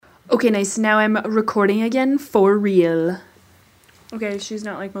Okay, nice. Now I'm recording again for real. Okay, she's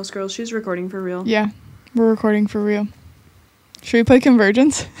not like most girls. She's recording for real. Yeah, we're recording for real. Should we play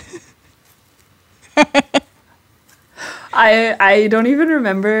Convergence? I don't even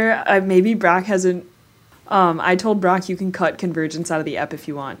remember. Maybe Brock hasn't. I told Brock you can cut Convergence out of the app if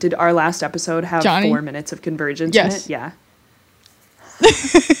you want. Did our last episode have 4 minutes of Convergence in it? Yeah.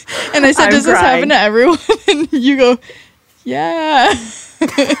 And I said, does this happen to everyone? And you go, yeah.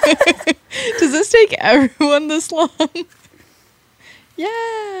 Does this take everyone this long?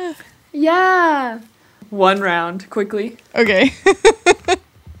 Yeah. Yeah. 1 round, quickly. Okay. I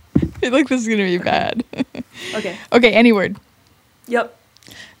feel like this is going to be bad. Okay. Okay, any word. Yep.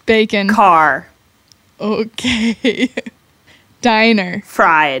 Bacon. Car. Okay. Diner.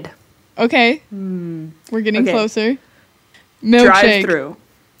 Fried. Okay. We're getting closer. Milkshake. Drive-through.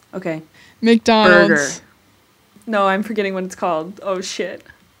 Okay. McDonald's. Burger. No, I'm forgetting what it's called. Oh, shit.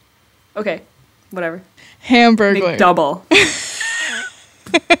 Okay. Whatever. Hamburglar. McDouble.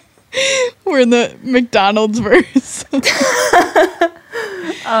 We're in the McDonald's verse.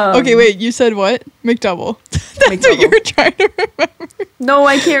 Okay, wait. You said what? McDouble. That's what you were trying to remember. No,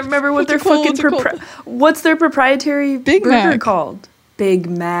 I can't remember what their fucking... What's their proprietary Big burger Mac. called? Big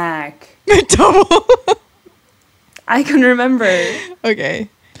Mac. McDouble. I can remember. Okay.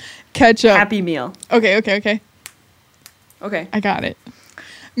 Ketchup. Happy Meal. Okay. Okay. I got it.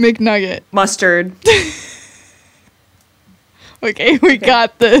 McNugget. Mustard. Okay, we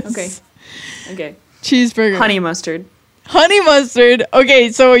got this. Okay. Cheeseburger. Honey mustard. Honey mustard.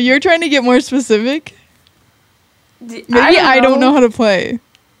 Okay, so you're trying to get more specific? Maybe I don't know how to play.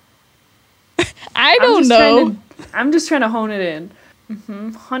 I don't know. I'm just trying to hone it in.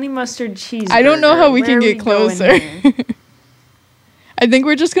 Honey mustard cheeseburger. I don't know how we can get closer. I think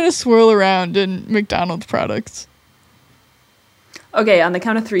we're just going to swirl around in McDonald's products. Okay, on the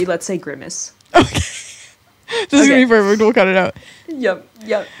count of 3, let's say Grimace. Okay. This is going to be perfect. We'll cut it out. Yep.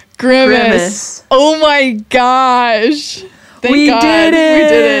 Grimace. Oh my gosh. Thank God. Did it. We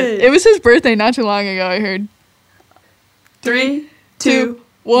did it. It was his birthday not too long ago, I heard. 3, 2,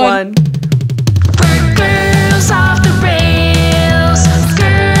 1. Girls off the rails.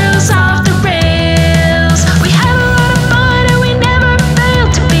 Girls off the rails. We had a lot of fun and we never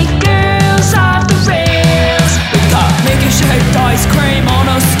failed to be girls off the rails. We got Mickey shaped ice cream on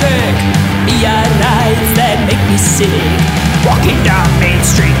a stick. Yeah, nights that make me sick. Walking down Main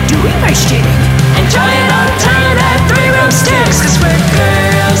Street doing my shit. Enjoying our time at 3-room sticks. 'Cause we're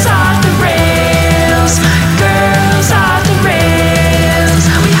girls off the rails. Girls off the rails.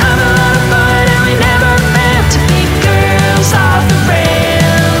 We have a lot of fun and we never meant to be girls off the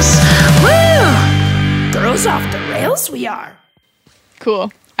rails. Woo! Girls off the rails we are. Cool.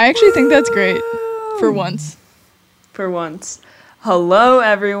 I actually think that's great. For once. Hello,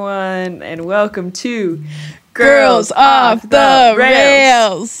 everyone, and welcome to Girls Off the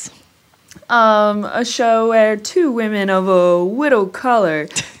Rails. A show where 2 women of a widow color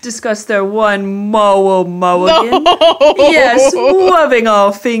discuss their one mulligan. Yes, loving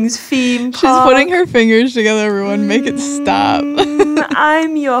all things theme She's park. putting her fingers together, everyone. Make it stop.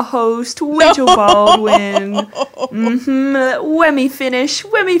 I'm your host, Rachel Baldwin. When we finish.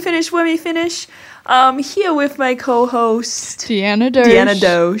 Here with my co-host, DeAnna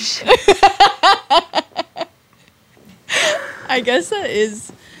Doersch. I guess that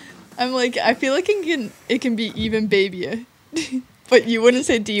is... I feel like it can be even babyer. But you wouldn't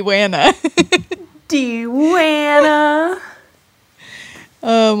say DeAnna. DeAnna.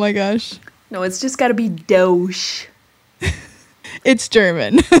 Oh my gosh. No, it's just gotta be Doersch. It's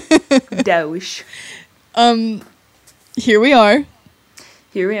German. Doersch. Here we are.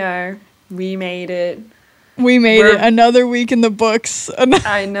 We made it. Another week in the books.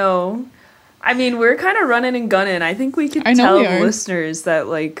 I know. I mean, we're kind of running and gunning. I think we could tell the listeners that,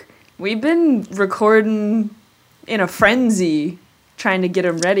 we've been recording in a frenzy, trying to get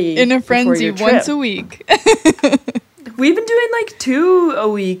them ready. In a frenzy, once a week. We've been doing, 2 a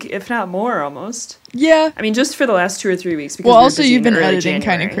week, if not more, almost. Yeah. I mean, just for the last 2 or 3 weeks. Because well, also, you've been editing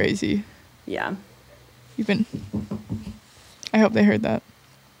kind of crazy. Yeah. I hope they heard that.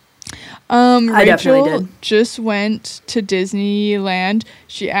 I definitely Rachel did. just went to Disneyland.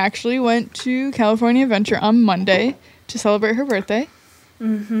 She actually went to California Adventure on Monday to celebrate her birthday.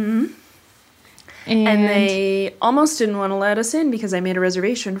 Mm-hmm. And they almost didn't want to let us in because I made a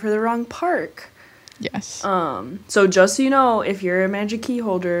reservation for the wrong park. Yes. So just so you know, if you're a Magic Key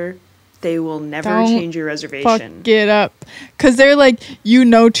holder, they will never change your reservation. Fuck it up. Because they're like, you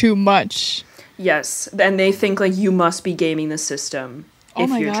know too much. Yes. And they think, you must be gaming the system if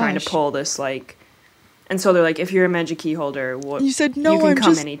you're trying to pull this, And so they're like, if you're a Magic Key holder, you said no, you can I'm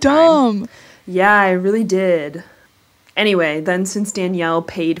come just anytime. dumb. Yeah, I really did. Anyway, then since Danielle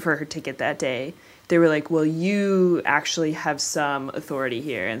paid for her ticket that day, they were like, well, you actually have some authority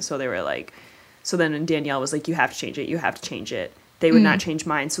here. And so they were like, so then Danielle was like, you have to change it. You have to change it. They would not change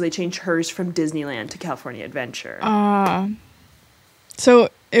mine. So they changed hers from Disneyland to California Adventure. So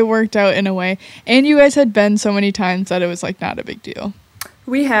it worked out in a way. And you guys had been so many times that it was like not a big deal.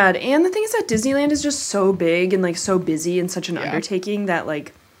 We had. And the thing is that Disneyland is just so big and like so busy and such an undertaking that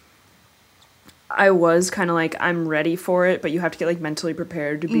like I was kind of like, I'm ready for it. But you have to get like mentally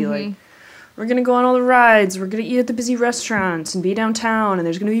prepared to be like, we're going to go on all the rides. We're going to eat at the busy restaurants and be downtown. And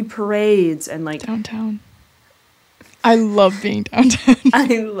there's going to be parades and like... Downtown. I love being downtown.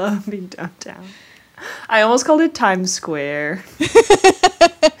 I love being downtown. I almost called it Times Square.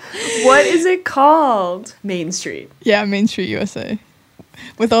 What is it called? Main Street. Yeah, Main Street, USA.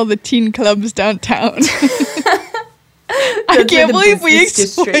 With all the teen clubs downtown. I can't believe we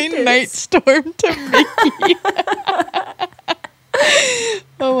explained Night Storm to Mickey.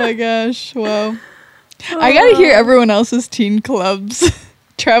 Oh my gosh, wow. I gotta hear everyone else's teen clubs.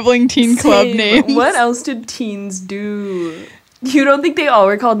 Traveling teen club names. What else did teens do? You don't think they all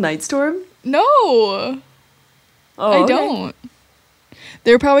were called Night Storm? No. Oh, I don't.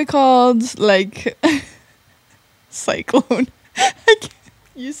 They're probably called, like, Cyclone.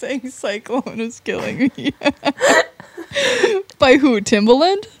 You saying Cyclone is killing me. By who?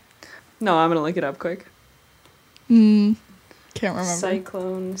 Timbaland? No, I'm gonna look it up quick. Can't remember.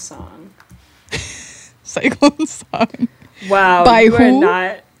 Cyclone song. Cyclone song. Wow. By who?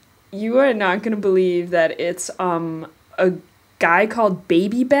 You are not gonna believe that it's a guy called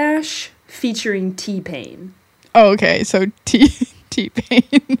Baby Bash featuring T-Pain. Oh, okay. So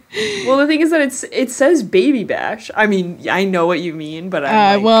T-Pain. Well, the thing is that it says Baby Bash. I mean, I know what you mean, but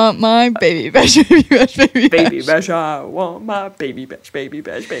I want my Baby Bash, Baby Bash, Baby Bash. Baby Bash, I want my Baby Bash, Baby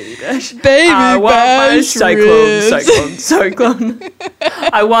Bash, Baby Bash. Baby I want Bash my cyclone.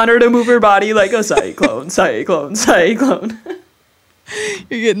 I want her to move her body like a cyclone.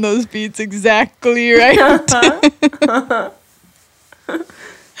 You're getting those beats exactly right.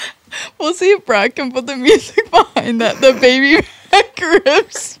 We'll see if Brock can put the music behind that. The Baby Back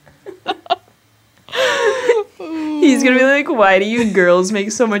riffs. He's gonna be like, why do you girls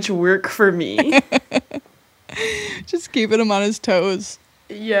make so much work for me? Just keeping him on his toes.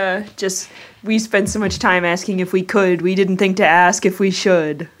 Yeah, just, we spent so much time asking if we could. We didn't think to ask if we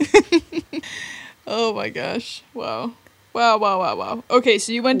should. Oh my gosh. Wow. Wow. Okay,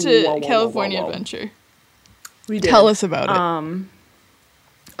 so you went to California Adventure. We did. Tell us about it.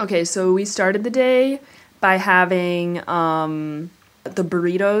 Okay, so we started the day by having the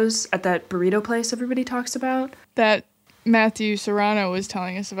burritos at that burrito place everybody talks about. That Matthew Serrano was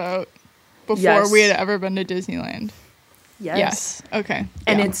telling us about before we had ever been to Disneyland. Yes. Okay.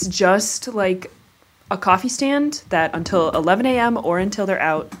 And it's just like a coffee stand that until 11 a.m. or until they're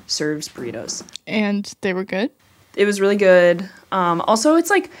out serves burritos. And they were good? It was really good. Also, it's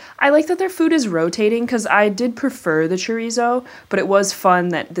like, I like that their food is rotating because I did prefer the chorizo, but it was fun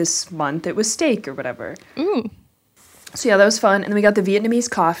that this month it was steak or whatever. Ooh. So yeah, that was fun. And then we got the Vietnamese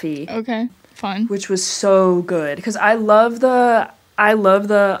coffee. Okay, fun. Which was so good because I love the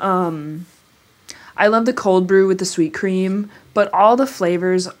cold brew with the sweet cream, but all the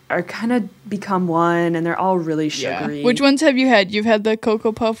flavors are kind of become one and they're all really sugary. Yeah. Which ones have you had? You've had the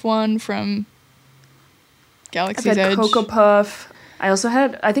Cocoa Puff one from Galaxy's Edge. Cocoa Puff. I also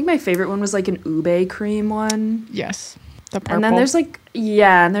had, I think my favorite one was like an ube cream one. Yes. The purple. And then there's like,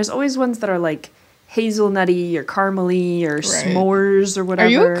 and there's always ones that are like hazelnutty or caramely or s'mores or whatever.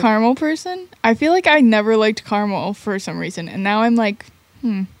 Are you a caramel person? I feel like I never liked caramel for some reason. And now I'm like,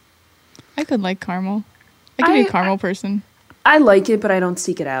 I could like caramel. I could be a caramel person. I like it, but I don't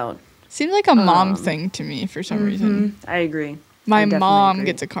seek it out. Seems like a mom thing to me for some reason. I agree. My mom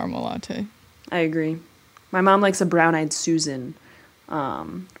gets a caramel latte. I agree. My mom likes a brown-eyed Susan,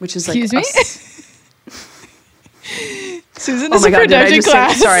 which is like... Excuse me? Susan is a production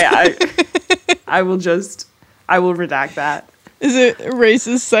class. Sorry, I will redact that. Is it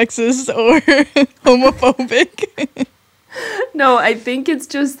racist, sexist, or homophobic? No, I think it's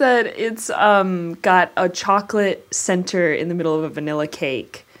just that it's got a chocolate center in the middle of a vanilla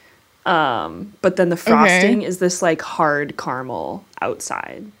cake. But then the frosting is this like hard caramel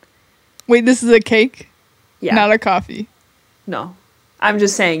outside. Wait, this is a cake? Yeah. Not a coffee. No. I'm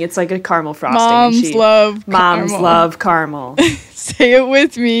just saying it's like a caramel frosting. Moms love caramel. Say it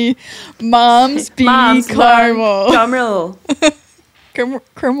with me. Moms caramel. Caramel.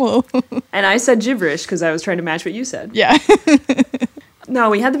 Caramel. And I said gibberish because I was trying to match what you said. Yeah. No,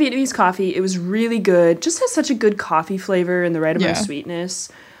 we had the Vietnamese coffee. It was really good. Just has such a good coffee flavor and the right amount of Yeah. sweetness.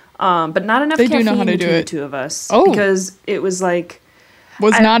 But not enough They do caffeine know how to do between the it. two of us. Oh. Because it was like,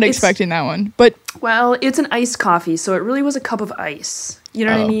 Was not it's- expecting that one, but well, it's an iced coffee, so it really was a cup of ice. You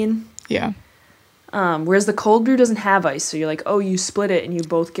know what I Oh. mean? yeah, Whereas the cold brew doesn't have ice, so you're like, oh, you split it and you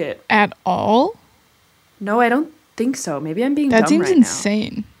both get... at all. No, I don't think so. Maybe I'm being That dumb seems right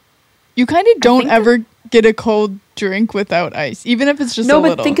insane. You kind of don't think ever get a cold drink without ice, even if it's just now. a No, but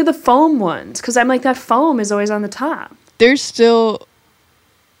little. think of the foam ones, because I'm like, that foam is always on the top. There's still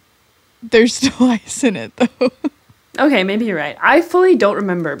ice in it though. Okay, maybe you're right. I fully don't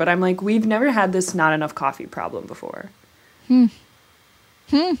remember, but I'm like, we've never had this not enough coffee problem before. Who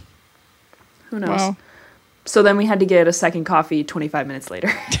knows? Wow. So then we had to get a second coffee 25 minutes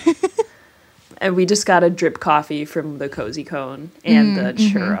later. And we just got a drip coffee from the Cozy Cone and the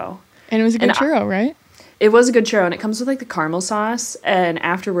churro. And it was a good And churro, right? It was a good churro, and it comes with like the caramel sauce. And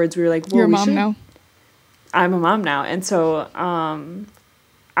afterwards, we were like, well, You're a we mom should- now. I'm a mom now. And so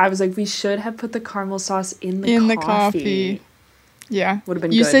I was like, we should have put the caramel sauce in the coffee. Yeah. Would have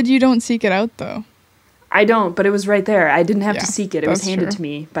been You good. said you don't seek it out though. I don't, but it was right there. I didn't have Yeah, to seek it. It was that's handed true. to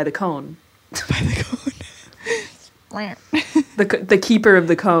me by the cone. By the cone. The keeper of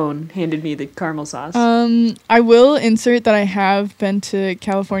the cone handed me the caramel sauce. I will insert that I have been to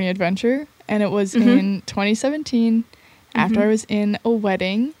California Adventure, and it was Mm-hmm. in 2017 after I was in a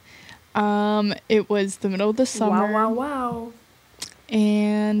wedding. It was the middle of the summer. Wow.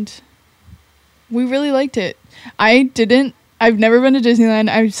 And we really liked it. I've never been to Disneyland.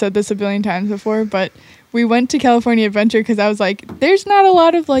 I've said this a billion times before, but we went to California Adventure because I was like, there's not a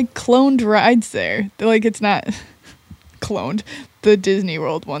lot of like cloned rides there. Like, it's not cloned. The Disney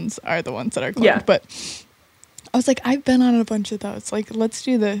World ones are the ones that are cloned. Yeah. But I was like, I've been on a bunch of those. Like, let's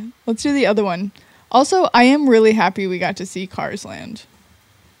do the other one. Also, I am really happy we got to see Cars Land.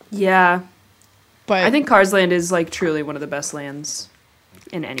 Yeah. But I think Cars Land is like truly one of the best lands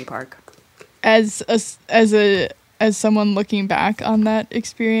in any park. as someone looking back on that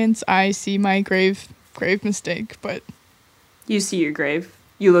experience, I see my grave mistake. But You see your grave.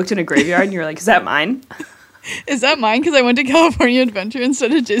 You looked in a graveyard and you were like, is that mine? is that mine? Because I went to California Adventure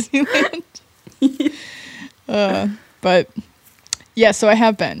instead of Disneyland. But yeah, so I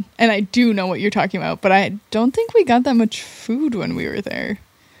have been, and I do know what you're talking about. But I don't think we got that much food when we were there.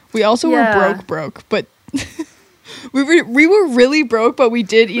 We also Yeah. were broke, but. We were really broke, but we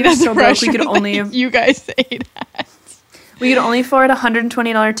did eat were at the so broke, we restaurant could only that have- you guys ate at. We could only afford a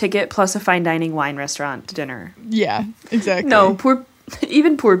 $120 ticket plus a fine dining wine restaurant dinner. Yeah, exactly. No,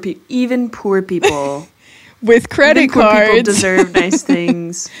 even poor people With credit even poor people cards. deserve nice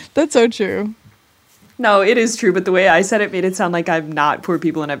things. That's so true. No, it is true, but the way I said it made it sound like I'm not poor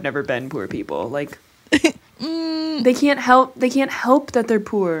people and I've never been poor people. Like they can't help that they're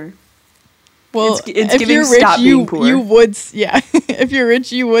poor. Well, It's if giving you're rich, stop being poor. you would, yeah. If you're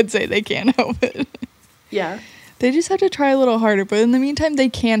rich, you would say they can't help it. Yeah. They just have to try a little harder, but in the meantime, they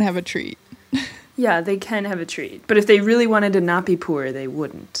can have a treat. Yeah, they can have a treat. But if they really wanted to not be poor, they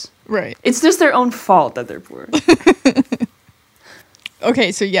wouldn't. Right. It's just their own fault that they're poor.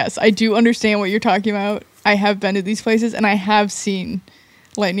 Okay, so yes, I do understand what you're talking about. I have been to these places, and I have seen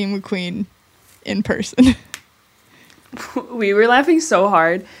Lightning McQueen in person. We were laughing so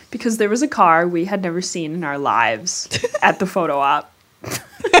hard because there was a car we had never seen in our lives at the photo op.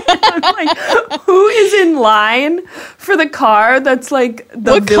 I'm like, who is in line for the car that's like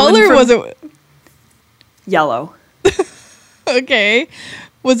the What villain color from- was it? Yellow. Okay.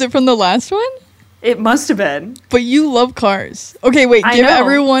 Was it from the last one? It must have been. But you love cars. Okay, wait. I Give know.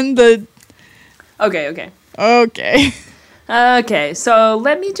 everyone the... Okay. Okay. So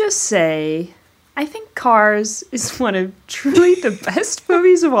let me just say, I think Cars is one of truly the best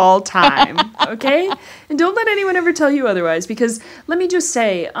movies of all time. Okay? And don't let anyone ever tell you otherwise, because let me just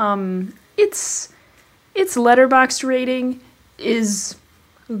say, its Letterboxd rating is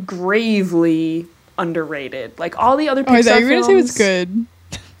gravely underrated. Like all the other Pixar Oh, I thought you were going to say films- it's good.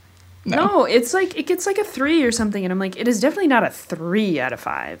 No, it's like it gets like a 3 or something, and I'm like, it is definitely not a 3 out of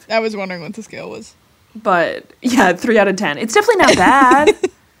 5. I was wondering what the scale was. But yeah, 3 out of 10. It's definitely not bad.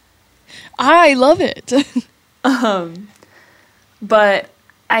 I love it. But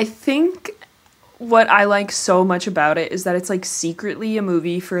I think what I like so much about it is that it's like secretly a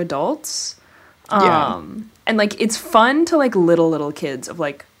movie for adults. Yeah. And like it's fun to like little kids of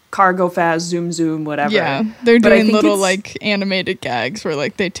like car go fast, zoom zoom, whatever. Yeah, they're But I doing think little it's- like animated gags where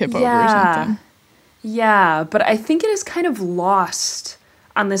like they tip over or something. Yeah, but I think it is kind of lost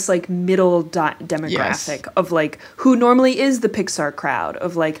on this like middle demographic of like who normally is the Pixar crowd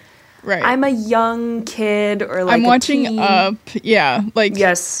of like Right. I'm a young kid or like I'm watching a teen. Up. Yeah. Like,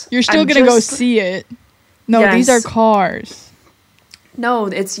 Yes. you're still I'm going to go just- see it. No, these are Yes. cars. No,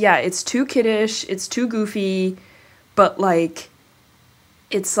 it's too kiddish, it's too goofy, but like,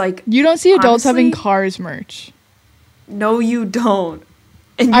 it's like, You don't see adults having honestly, Cars merch. no, you don't.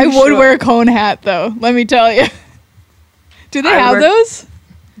 And I you would should. wear a cone hat, though. Let me tell you. Do they I have wear- those?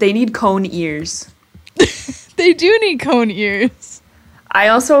 They need cone ears. They do need cone ears. I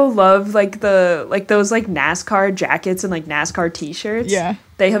also love like those like NASCAR jackets and like NASCAR t-shirts. Yeah.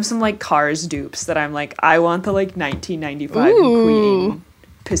 They have some like Cars dupes that I'm like, I want the like 1995 Ooh. McQueen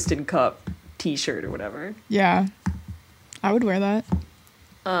Piston Cup t-shirt or whatever. Yeah. I would wear that.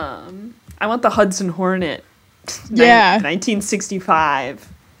 I want the Hudson Hornet Yeah. 1965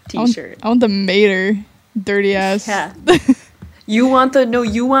 I want- t-shirt. I want the Mater. Dirty ass. Yeah. You want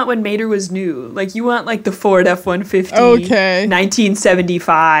when Mater was new. Like you want like the Ford F-150 Okay.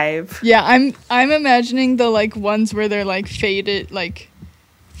 1975. Yeah, I'm imagining the like ones where they're like faded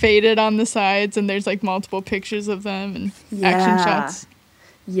on the sides and there's like multiple pictures of them and action Yeah. shots.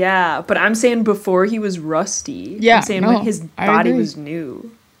 Yeah, but I'm saying before he was rusty. Yeah, I'm saying no, when his I body agree. was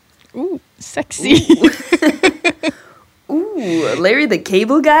new. Ooh, sexy. Ooh, Larry the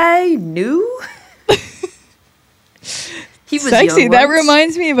Cable Guy, new? He was Sexy. young That once.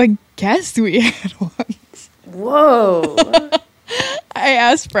 reminds me of a guest we had once. Whoa. I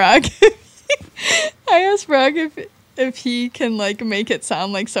asked Brock if he can like make it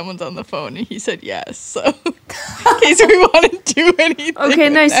sound like someone's on the phone, and he said yes. So in case we want to do anything. Okay,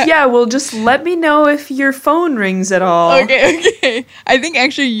 with nice. that. Yeah, well, just let me know if your phone rings at all. Okay. I think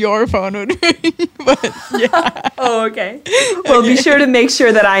actually your phone would ring, but yeah. Oh, okay. Well, be sure to make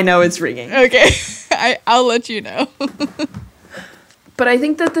sure that I know it's ringing. Okay. I'll let you know. But I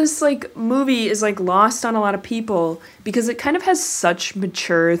think that this like movie is like lost on a lot of people because it kind of has such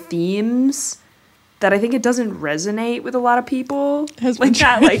mature themes that I think it doesn't resonate with a lot of people. Has like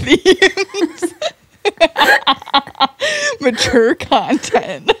that, like mature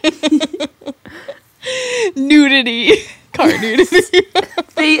content. Nudity. Car nudity.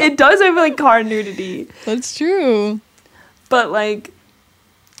 it does have like car nudity, That's true. but like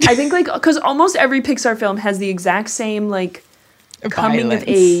I think like because almost every Pixar film has the exact same like coming of Violence.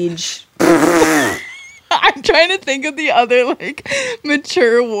 age. I'm trying to think of the other like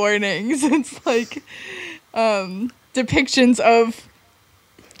mature warnings. It's like depictions of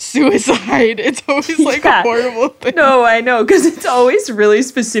suicide. It's always like Yeah. a horrible thing. No, I know because it's always really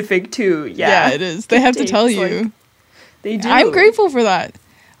specific too. Yeah, it is. They have to tell It's, you. like, they do. I'm grateful for that.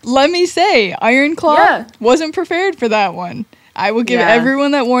 Let me say, Iron Claw Yeah. wasn't prepared for that one. I will give Yeah.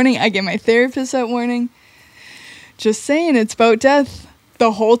 everyone that warning. I give my therapist that warning. Just saying, it's about death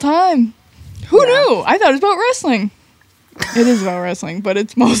the whole time. Who Yeah. knew? I thought it was about wrestling. It is about wrestling, but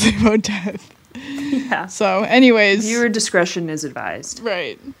it's mostly about death. Yeah. So, anyways. Viewer discretion is advised.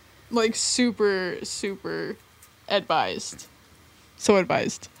 Right. Like, super, super advised. So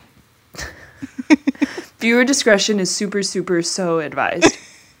advised. Viewer discretion is super, super so advised.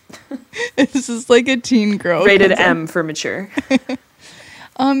 This is like a teen girl. Rated concept. M for mature.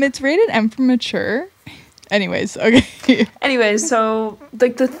 It's rated M for mature. Anyways, okay. Anyway, so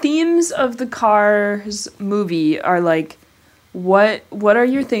like the themes of the Cars movie are like what are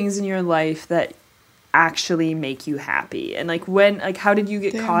your things in your life that actually make you happy? And like how did you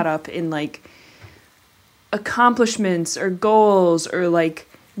get Damn. caught up in like accomplishments or goals or like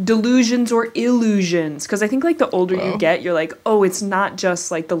delusions or illusions? Because I think like the older you Whoa. get, you're like, oh, it's not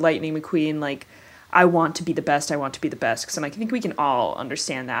just like the Lightning McQueen, like I want to be the best, because I'm like, I think we can all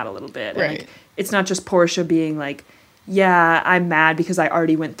understand that a little bit. And, Right. like, it's not just Portia being like, yeah, I'm mad because I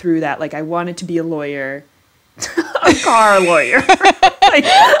already went through that. Like, I wanted to be a lawyer, a car lawyer. Like,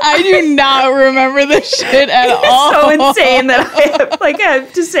 I do not remember this shit at all. so insane that I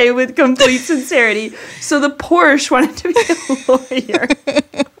have to say with complete sincerity. So the Porsche wanted to be a lawyer.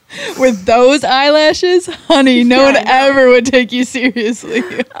 With those eyelashes, honey, no Yeah, one I know. ever would take you seriously.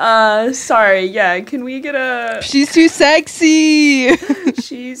 Sorry, yeah, can we get a... She's too sexy.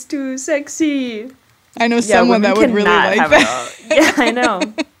 She's too sexy. I know Yeah, someone that women would really cannot like have that. it all. Yeah, I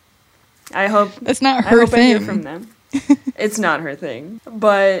know. I hope... That's not I her hope I hear thing. from them. It's not her thing.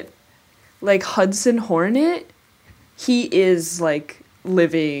 But, like, Hudson Hornet, he is, like,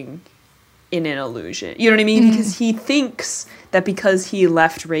 living in an illusion. You know what I mean? Because he thinks that because he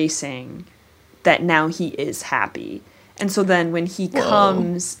left racing, that now he is happy. And so then when he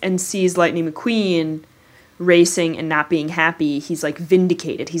comes and sees Lightning McQueen racing and not being happy, he's, like,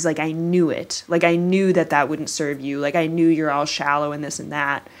 vindicated. He's like, I knew it. Like, I knew that wouldn't serve you. Like, I knew you're all shallow and this and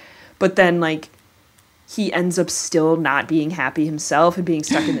that. But then, like, he ends up still not being happy himself and being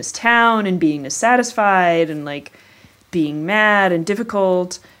stuck in this town and being dissatisfied and like being mad and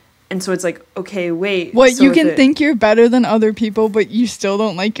difficult. And so it's like, okay, wait. What, so you can think you're better than other people, but you still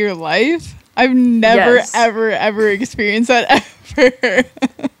don't like your life? I've never, ever experienced that ever.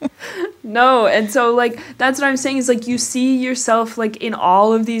 No, and so, like, that's what I'm saying is, like, you see yourself, like, in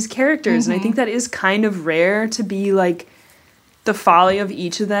all of these characters, and I think that is kind of rare to be, like, the folly of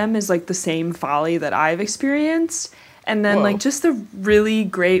each of them is, like, the same folly that I've experienced, and then, like, just the really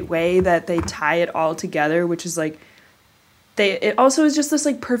great way that they tie it all together, which is, like, it also is just this,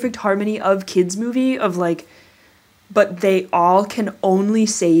 like, perfect harmony of kids movie of, like, but they all can only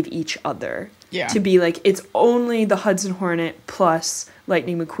save each other. Yeah. To be like, it's only the Hudson Hornet plus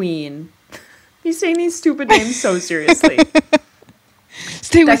Lightning McQueen. He's saying these stupid names so seriously.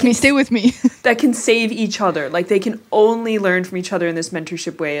 Stay with me. That can save each other. Like, they can only learn from each other in this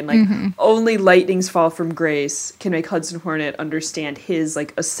mentorship way. And, like, only Lightning's fall from grace can make Hudson Hornet understand his,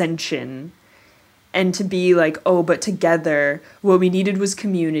 like, ascension. And to be like, oh, but together, what we needed was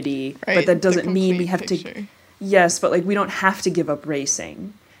community. Right, but that doesn't mean we have to... Yes, but, like, we don't have to give up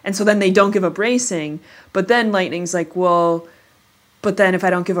racing. And so then they don't give up racing, but then Lightning's like, well, but then if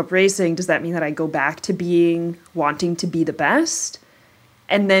I don't give up racing, does that mean that I go back to wanting to be the best?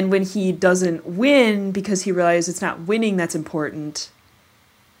 And then when he doesn't win because he realizes it's not winning that's important,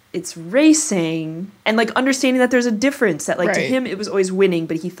 it's racing. And, like, understanding that there's a difference, that, like, to him it was always winning,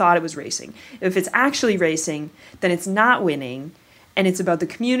 but he thought it was racing. If it's actually racing, then it's not winning, and it's about the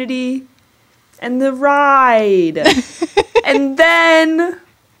community and the ride. And then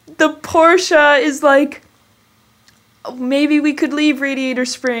the Porsche is like, oh, maybe we could leave Radiator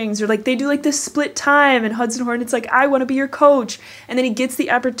Springs, or like they do like this split time, and Hudson Hornet's like, I want to be your coach, and then he gets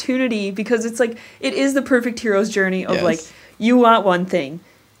the opportunity because it's like, it is the perfect hero's journey of like, you want one thing,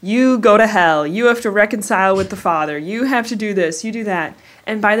 you go to hell, you have to reconcile with the father, you have to do this, you do that,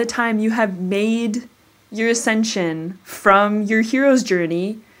 and by the time you have made your ascension from your hero's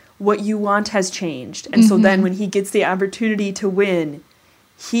journey, what you want has changed. And so then when he gets the opportunity to win,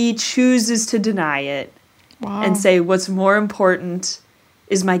 he chooses to deny it and say, what's more important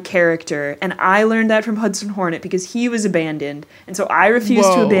is my character. And I learned that from Hudson Hornet because he was abandoned. And so I refuse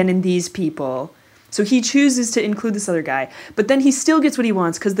to abandon these people. So he chooses to include this other guy. But then he still gets what he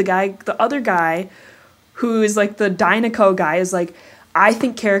wants because the other guy, who is like the Dynaco guy, is like, I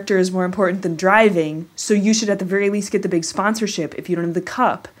think character is more important than driving, so you should at the very least get the big sponsorship if you don't have the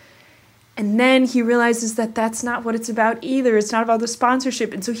cup. And then he realizes that that's not what it's about either. It's not about the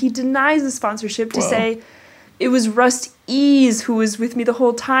sponsorship. And so he denies the sponsorship to say, it was Rust Ease who was with me the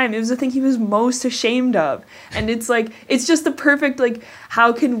whole time. It was the thing he was most ashamed of. And it's like, it's just the perfect, like,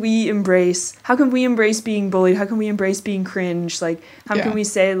 how can we embrace being bullied? How can we embrace being cringe? Like, how can we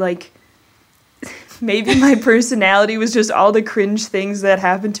say, like, maybe my personality was just all the cringe things that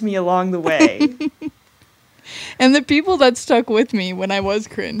happened to me along the way. And the people that stuck with me when I was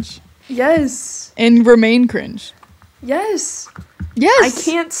cringe. Yes. And remain cringe. Yes. Yes. I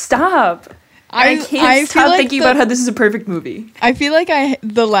can't stop. I can't stop thinking about how this is a perfect movie. I feel like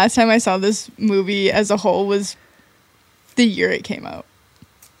the last time I saw this movie as a whole was the year it came out.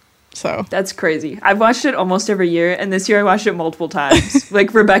 So that's crazy. I've watched it almost every year, and this year I watched it multiple times.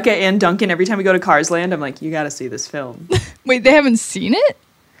 Like Rebecca and Duncan, every time we go to Cars Land, I'm like, you gotta see this film. Wait, they haven't seen it?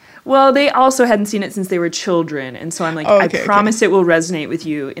 Well, they also hadn't seen it since they were children, and so I'm like, I promise it will resonate with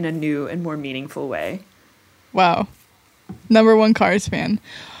you in a new and more meaningful way. Wow. Number one Cars fan.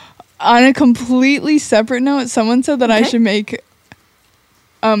 On a completely separate note, someone said that I should make,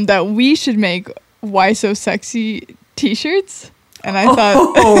 that we should make Why So Sexy t-shirts. And I thought...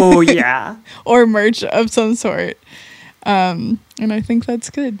 Oh, yeah. Or merch of some sort. And I think that's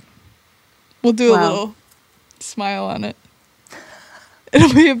good. We'll do a little smile on it.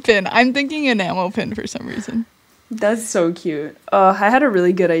 It'll be a pin. I'm thinking enamel pin for some reason. That's so cute. I had a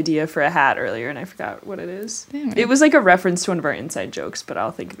really good idea for a hat earlier, and I forgot what it is. Damn it. It was like a reference to one of our inside jokes, but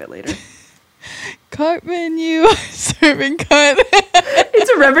I'll think of it later. Cart menu, serving cut. It's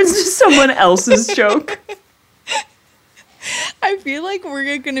a reference to someone else's joke. I feel like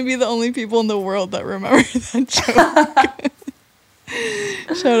we're going to be the only people in the world that remember that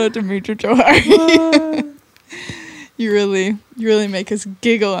joke. Shout out to Mitra Johari. You really make us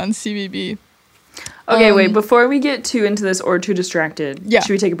giggle on CBB. Okay, wait, before we get too into this or too distracted,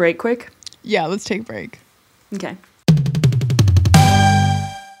 should we take a break quick? Yeah, let's take a break. Okay.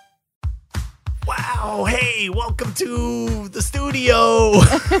 Wow, hey, welcome to the studio.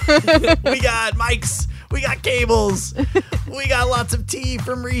 We got mics, we got cables, we got lots of tea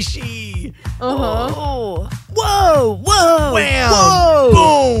from Rishi. Oh. Whoa, whoa, Wham, whoa,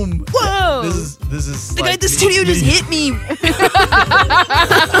 boom. whoa. This is the guy like at the studio just hit me.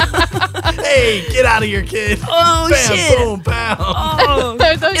 Hey, get out of here, kid. Oh, Bam, shit. boom, pow. Oh,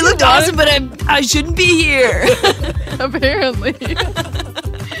 I thought it you looked wanted- awesome, but I shouldn't be here. Apparently.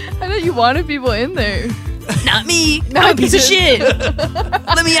 I thought you wanted people in there. Not me. Not I'm a piece of you. shit.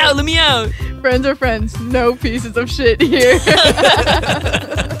 Let me out. Let me out. Friends are friends. No pieces of shit here.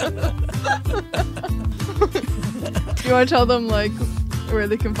 You want to tell them, like, where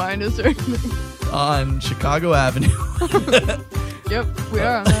they can find us or anything? On Chicago Avenue. Yep, we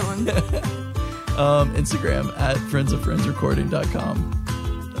are on that one. Instagram at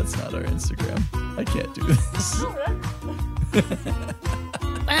friendsofriendsrecording.com. That's not our Instagram. I can't do this.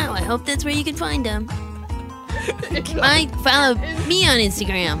 Wow, I hope that's where you can find them. Follow me on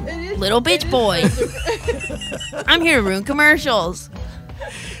Instagram, Little Bitch Boy. I'm here to ruin commercials.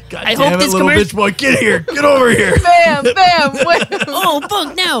 God I damn hope it, this little commercial- bitch boy. Get here. Get over here. Bam, bam, wham. Oh,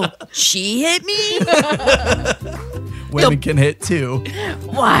 fuck, no. She hit me? Women can hit too.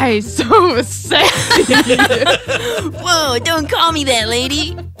 Why so sexy? Whoa, don't call me that,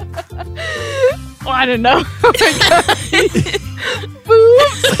 lady. Oh, I don't know.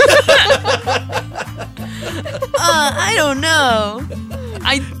 I don't know.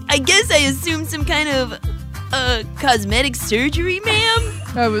 I guess I assumed some kind of cosmetic surgery, ma'am.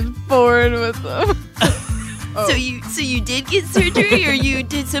 I was born with them. So you did get surgery, or you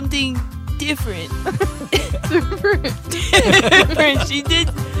did something different? Different. She did.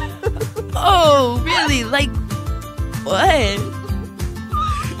 Oh, really? Like what?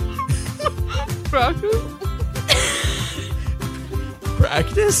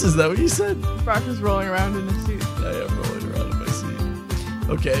 Practice? Is that what you said? Brock was rolling around in his suit. I am rolling around in my seat.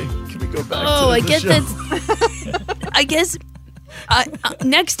 Okay, can we go back Oh, to I the guess show? that's. I guess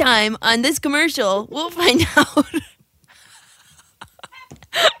next time on this commercial, we'll find out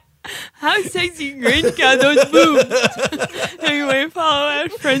how sexy Grinch got those boobs. Anyway, follow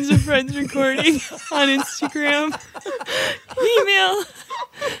at Friends of Friends Recording on Instagram. Email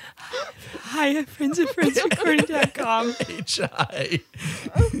hi at friendsofriendsrecording.com. HI.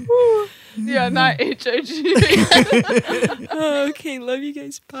 Yeah, not HIG. Oh, okay, love you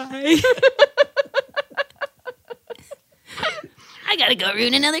guys. Bye. I gotta go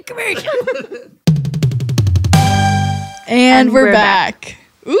ruin another commercial. And we're back.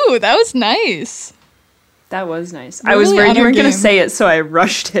 Ooh, that was nice. That was nice. Really I was worried on you our weren't going to game. say it, so I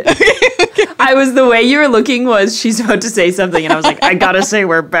rushed it. I was the way you were looking was she's about to say something, and I was like, I gotta say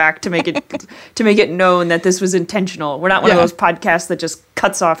we're back to make it known that this was intentional. We're not one of Yeah. those podcasts that just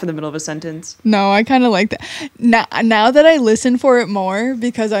cuts off in the middle of a sentence. No, I kind of like that. Now that I listen for it more,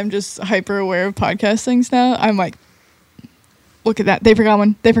 because I'm just hyper aware of podcast things now, I'm like, look at that. They forgot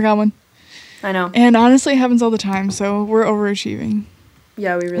one. They forgot one. I know. And honestly, it happens all the time, so we're overachieving.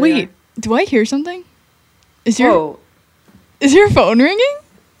 Yeah, we really Wait, do I hear something? Is are. Whoa. your phone ringing?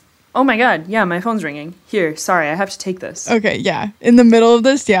 Oh my god. Yeah, my phone's ringing. Here, sorry, I have to take this. Okay, yeah. In the middle of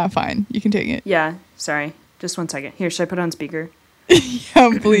this, yeah, fine. You can take it. Yeah, sorry. Just 1 second. Here, should I put it on speaker?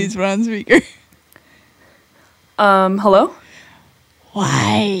 Yeah, please put on speaker. Hello?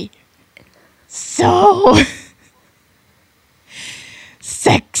 Why so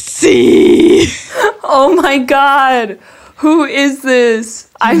sexy? Oh my god. Who is this?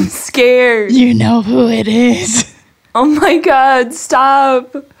 I'm scared. You know who it is. Oh my god,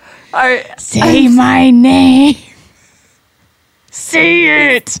 stop. Say my name.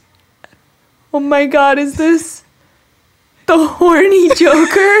 Say it. Oh my god, is this the horny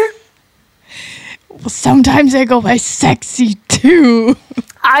Joker? Well, sometimes I go by sexy too.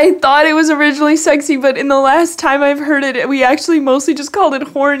 I thought it was originally sexy, but in the last time I've heard it, we actually mostly just called it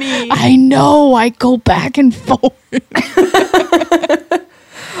horny. I know. I go back and forth.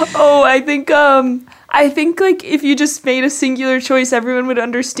 Oh, I think like if you just made a singular choice, everyone would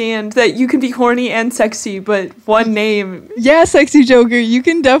understand that you can be horny and sexy, but one name. Yeah, sexy Joker. You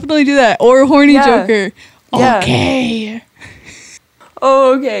can definitely do that. Or horny Yeah. Joker. Yeah. Okay.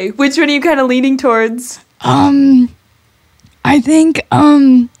 Oh, okay. Which one are you kind of leaning towards? I think,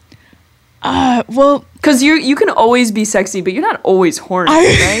 well, Because you can always be sexy, but you're not always horny,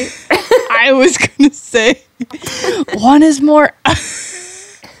 right? I was gonna say one is more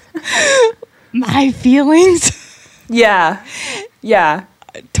my feelings Yeah. Yeah.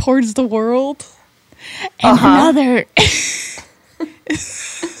 towards the world, and another is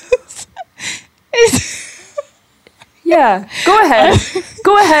Yeah. Go ahead.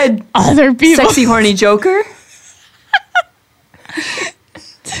 Go ahead, other people sexy horny Joker.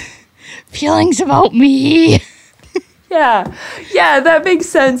 feelings about me. Yeah. Yeah, that makes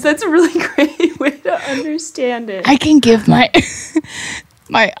sense. That's a really great way to understand it. I can give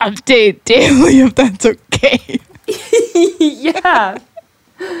my update daily if that's okay. Yeah.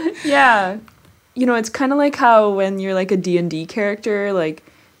 Yeah. You know, it's kind of like how when you're like a D&D character, like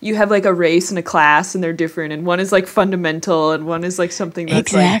you have like a race and a class and they're different, and one is like fundamental and one is like something that's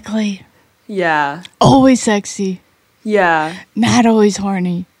Exactly. yeah. Always sexy. Yeah. Not always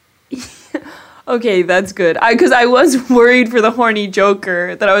horny. Okay, that's good. Because I was worried for the horny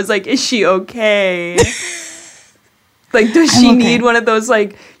Joker, that I was like, is she okay? Like, does she need one of those,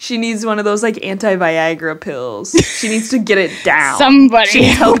 like, she needs one of those, like, anti-Viagra pills. She needs to get it down. Somebody She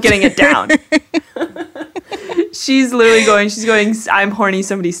needs help getting it down. She's going, I'm horny,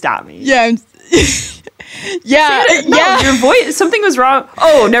 somebody stop me. Yeah. Yeah. No, Yeah. your voice, something was wrong.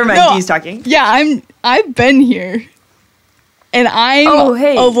 Oh, never mind, No, Dee's talking. Yeah, I've been here. And I'm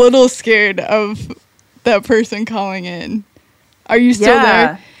a little scared of that person calling in. Are you still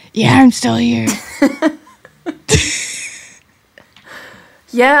there? Yeah, I'm still here.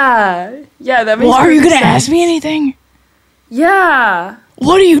 Yeah. Yeah, that makes Well, are you going to sense. ask me anything? Yeah.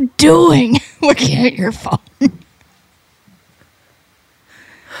 What are you doing looking at your phone?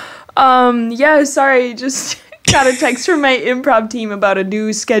 Yeah, sorry, just got a text from my improv team about a new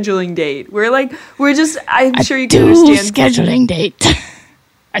scheduling date. I'm sure you can understand. Scheduling date.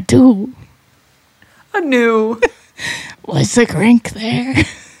 I do. A new. Was the grink there?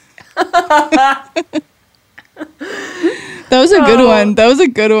 That was a good one. That was a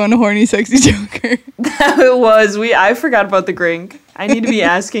good one, horny, sexy Joker. It was. I forgot about the grink. I need to be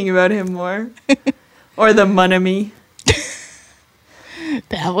asking about him more. Or the monami.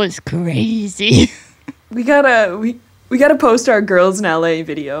 That was crazy. We gotta post our Girls in LA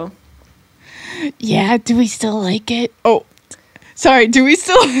video. Yeah, do we still like it? Oh, sorry, do we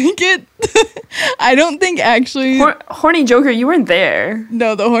still like it? I don't think actually... Horny Joker, you weren't there.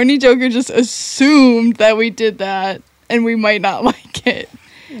 No, the horny Joker just assumed that we did that, and we might not like it.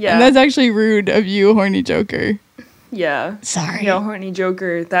 Yeah. And that's actually rude of you, horny Joker. Yeah. Sorry. No, horny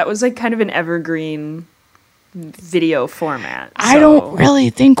Joker. That was like kind of an evergreen video format. I don't really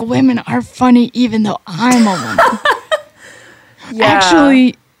think women are funny, even though I'm a woman. Yeah.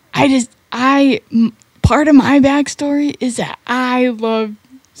 Actually, part of my backstory is that I love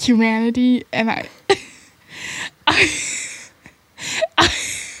humanity, and I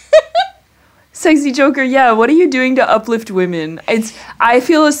Sexy Joker, yeah, what are you doing to uplift women? I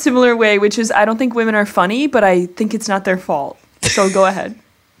feel a similar way, which is I don't think women are funny, but I think it's not their fault. So go ahead.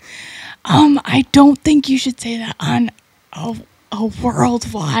 I don't think you should say that on a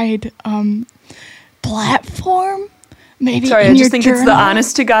worldwide platform. Maybe Sorry, in I your just think journal. it's the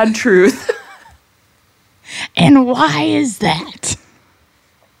honest to God truth. And why is that?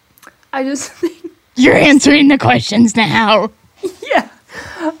 I just think, You're answering the questions now. yeah,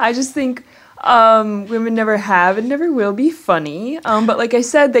 I just think women never have and never will be funny. But like I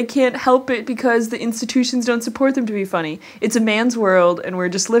said, they can't help it because the institutions don't support them to be funny. It's a man's world, and we're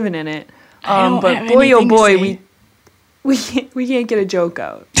just living in it. But boy, oh boy, we can't get a joke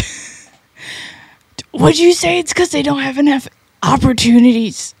out. Would you say it's because they don't have enough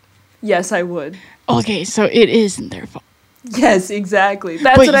opportunities? Yes, I would. Okay, so it isn't their fault. Yes, exactly.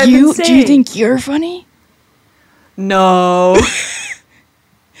 That's But what I've been saying. do you think you're funny? No.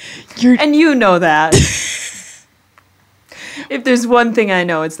 And you know that. If there's one thing I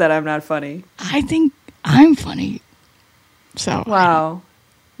know, it's that I'm not funny. I think I'm funny. So Wow.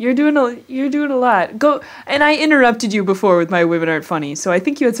 You're doing a lot. Go. And I interrupted you before with my women aren't funny, so I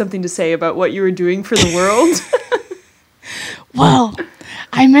think you had something to say about what you were doing for the world. Well,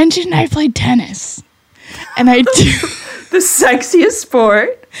 I mentioned I played tennis. And I do. The sexiest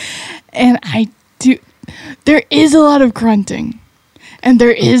sport. And I do. There is a lot of grunting. And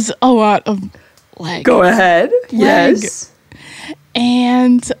there is a lot of leg. Go ahead. Yes.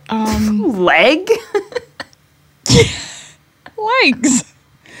 And Leg? legs.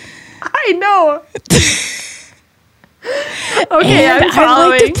 I know. Okay, And I'm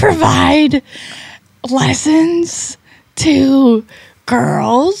following. I like to provide lessons to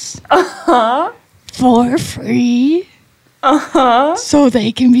girls for free. So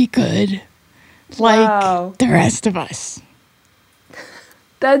they can be good like Wow. the rest of us.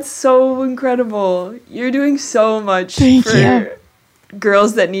 That's so incredible. You're doing so much Thank for you.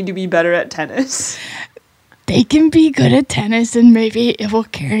 girls that need to be better at tennis. They can be good at tennis, and maybe it will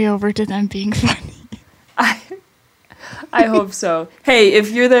carry over to them being funny. I hope so. Hey,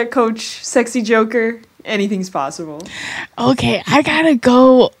 if you're that coach, Sexy Joker, anything's possible. Okay, I gotta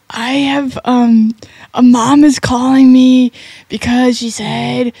go. I have a mom is calling me because she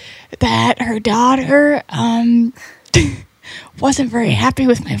said that her daughter wasn't very happy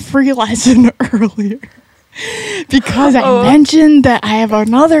with my free lesson earlier. Because I mentioned that I have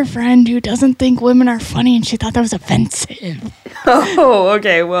another friend who doesn't think women are funny, and she thought that was offensive. Oh,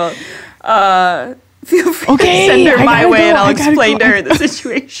 okay. Well, feel free to Okay, send her I my gotta way go, and I'll I gotta explain go. to her the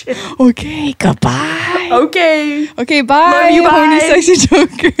situation. Okay, goodbye. Okay. Okay, bye. Love you, horny, bye. sexy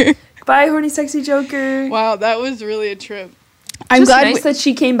joker. Bye, horny, sexy joker. Wow, that was really a trip. I'm Just glad. nice that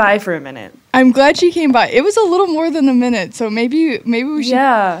she came by for a minute. I'm glad she came by. It was a little more than a minute, so maybe we should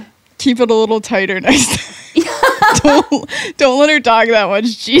Yeah. keep it a little tighter next time. don't let her talk that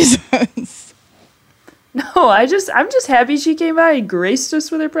much. Jesus. No, I'm just happy she came by and graced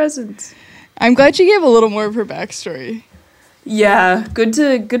us with her presence. I'm glad she gave a little more of her backstory. Yeah, good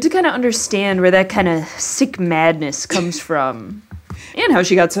to kind of understand where that kind of sick madness comes from, and how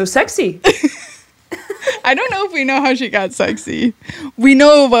she got so sexy. I don't know if we know how she got sexy. We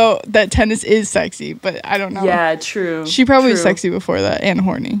know about that tennis is sexy, but I don't know. Yeah, true. She probably was true. sexy before that and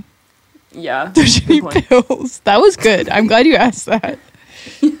horny. Yeah. Does she good need point. pills? That was good. I'm glad you asked that.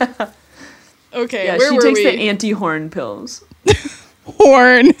 Yeah. Okay, Yeah, where she were takes we? the anti-horn pills.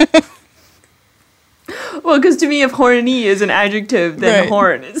 Horn. Well, because to me, if horny is an adjective, then Right.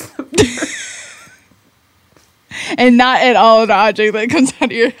 horn is. And not at all an object that comes out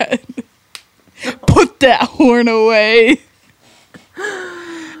of your head. Put that horn away.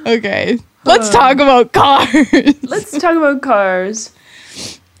 Okay. Let's talk about cars. Let's talk about cars.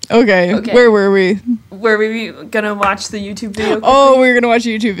 Okay. Okay. Where were we? Were we gonna watch the YouTube video? Oh, we're going to watch a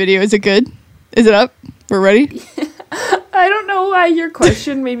YouTube video. Is it good? Is it up? We're ready? I don't know why your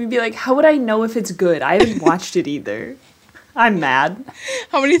question made me be like, how would I know if it's good? I haven't watched it either. I'm mad.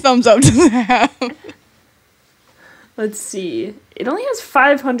 How many thumbs up does it have? Let's see. It only has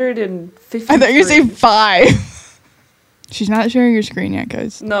 550. I thought you were going to say 5. She's not sharing your screen yet,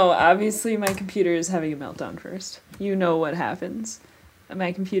 guys. No, obviously my computer is having a meltdown first. You know what happens.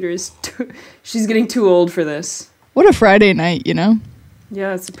 My computer is she's getting too old for this. What a Friday night, you know?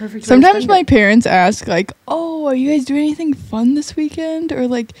 Yeah, it's the perfect way to Sometimes spend my it. parents ask, like, oh, are you guys doing anything fun this weekend? Or,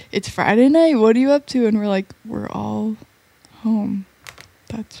 like, it's Friday night. What are you up to? And we're like, we're all home.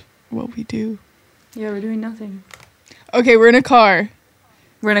 That's what we do. Yeah, we're doing nothing. Okay, we're in a car.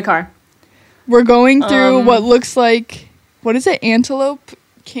 We're in a car. We're going through what looks like, what is it? Antelope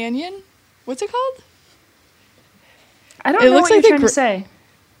Canyon? What's it called? I don't It know looks what like you're trying the to say.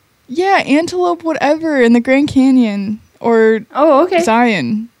 Yeah, Antelope whatever in the Grand Canyon. Or Oh, okay.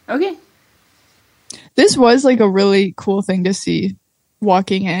 Zion. Okay. This was like a really cool thing to see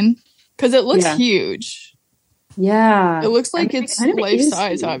walking in. Because it looks Yeah. huge. Yeah. It looks like I mean, it it's kind of life is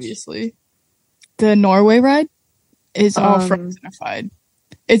size, huge. obviously. The Norway ride is all frozenified.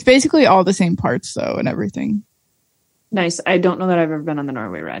 It's basically all the same parts, though, and everything. Nice. I don't know that I've ever been on the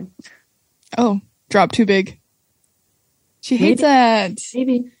Norway ride. Oh, drop too big. She hates Maybe. that.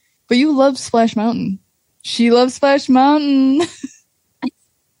 Maybe. But you love Splash Mountain. She loves Splash Mountain.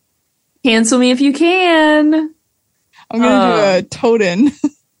 Cancel me if you can. I'm going to do a toad-in.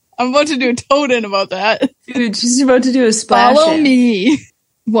 I'm about to do a toad-in about that. Dude, she's about to do a splash. Follow in. me.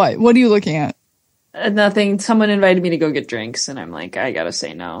 What? What are you looking at? Nothing. Someone invited me to go get drinks, and I'm like, I gotta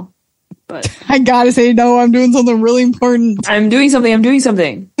say no. But I gotta say no, I'm doing something really important. I'm doing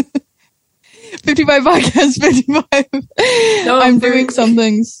something. 55 podcasts, 55. No, I'm doing some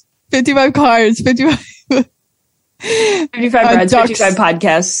things. 55 cars, 55. 55 rides, ducks. 55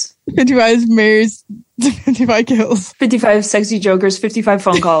 podcasts, 55 marries, 55 kills, 55 sexy jokers, 55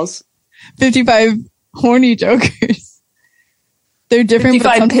 phone calls, 55 horny jokers. They're different,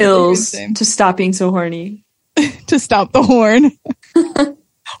 but 55 sometimes they're pills the same. to stop being so horny. To stop the horn.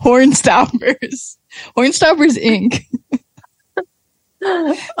 Horn Stoppers. Horn Stoppers Inc.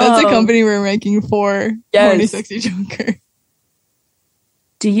 That's a company we're making for Yes. horny sexy joker.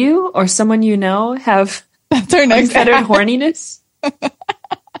 Do you or someone you know have That's our next unfettered ad. horniness?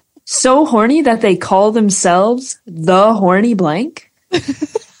 So horny that they call themselves the horny blank?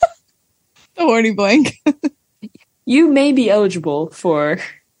 The horny blank. You may be eligible for.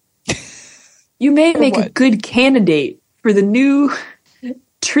 You may make a what? good candidate for the new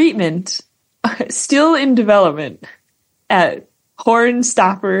treatment still in development at Horn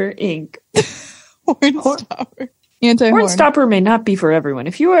Stopper Inc. Horn Stopper. Anti-horn. Horn Stopper may not be for everyone.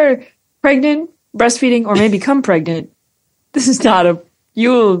 If you are pregnant, breastfeeding, or may become pregnant, this is not a.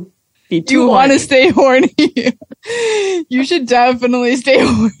 You'll be too You want horny. to stay horny. You should definitely stay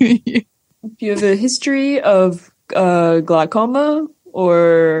horny. If you have a history of glaucoma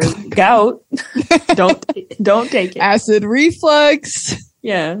or gout, don't take it. Acid reflux,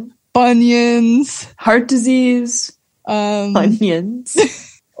 Yeah, bunions, heart disease, onions.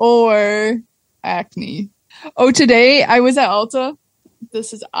 or acne. Oh, today I was at Ulta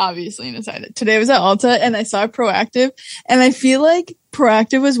this is obviously an aside. Today I was at Ulta and I saw Proactive, and I feel like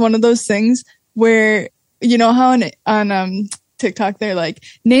Proactive was one of those things where, you know how on TikTok they're like,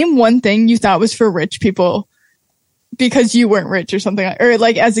 name one thing you thought was for rich people because you weren't rich or something, or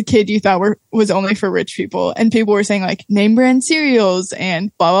like as a kid you thought was only for rich people, and people were saying like name brand cereals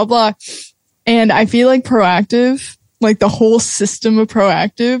and blah blah blah. And I feel like Proactive, like the whole system of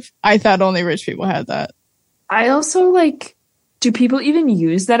Proactive, I thought only rich people had that. I also like, do people even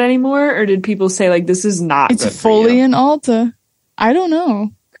use that anymore, or did people say like this is not it's good fully for you? in Ulta? I don't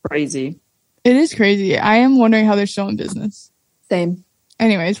know. Crazy. It is crazy. I am wondering how they're still in business. Same.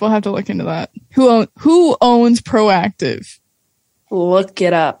 Anyways, we'll have to look into that. Who owns Proactive? Look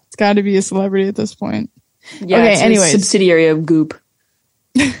it up. It's got to be a celebrity at this point. Yeah, okay, it's anyways. a subsidiary of Goop.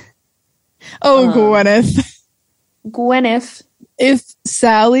 Gwyneth. Gwyneth. If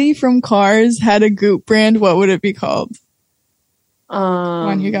Sally from Cars had a Goop brand, what would it be called? Come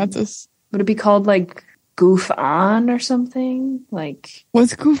on, you got this. Would it be called like Goof On or something? Like,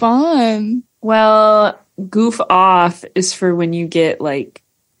 What's Goof On? well, Goof Off is for when you get like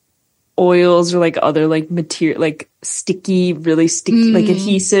oils or like other like material, like really sticky, like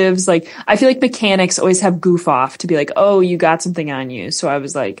adhesives. Like, I feel like mechanics always have Goof Off to be like, oh, you got something on you. So I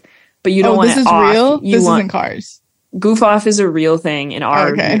was like, but you don't want this it is off. real? You This want isn't Cars. Goof Off is a real thing in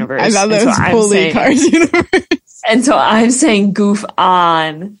our universe. I thought that And was so I'm fully saying- Cars universe. And so I'm saying Goof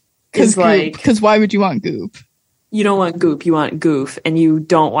On is like, Because why would you want Goop? you don't want Goop, you want Goof, and you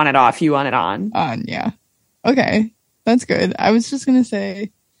don't want it off, you want it on. Yeah. Okay. That's good. I was just going to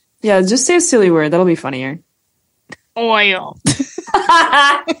say Yeah, just say a silly word. That'll be funnier. oil.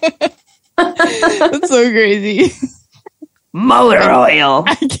 That's so crazy. Motor oil.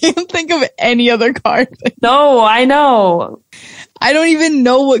 I can't think of any other car thing. No, I know. I don't even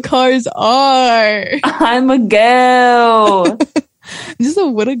know what cars are. I'm a girl. I'm just a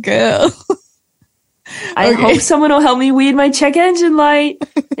little girl. I Okay. hope someone will help me weed my check engine light.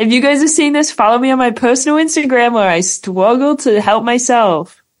 If you guys are seeing this, follow me on my personal Instagram where I struggle to help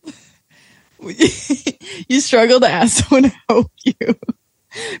myself. You struggle to ask someone to help you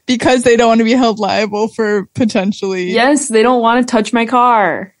because they don't want to be held liable for potentially. Yes, they don't want to touch my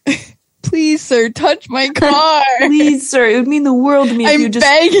car. Please, sir, touch my car. Please, sir, it would mean the world to me if I'm you just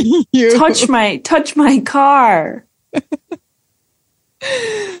begging you. touch my car.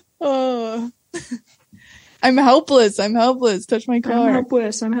 Oh. I'm helpless. Touch my car. I'm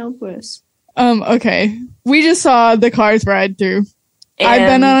helpless. Okay. We just saw the Cars ride through. I've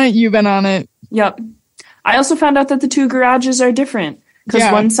been And- on it. You've been on it. Yep. I also found out that the two garages are different.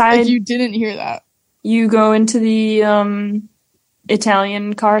 Because one side, if you didn't hear that. you go into the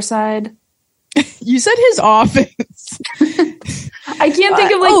Italian car side. You said his office. I can't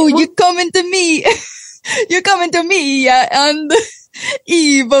think of like... you're coming to me. You're coming to me on the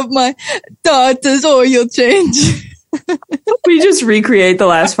eve of my daughter's oil change. We just recreate the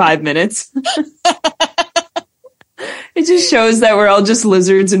last 5 minutes. It just shows that we're all just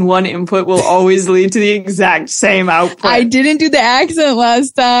lizards and one input will always lead to the exact same output. I didn't do the accent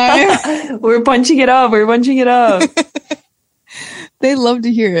last time. We're punching it up. They love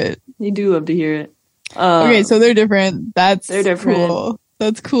to hear it. They do love to hear it. Okay, so they're different. They're different. Cool.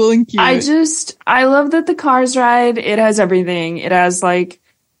 That's cool and cute. I love that the Cars ride, it has everything. It has like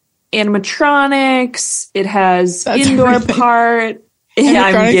animatronics. It has That's indoor everything. part. Yeah,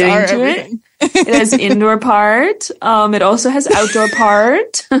 I'm Animatronics getting are to everything. it. It has indoor part. It also has outdoor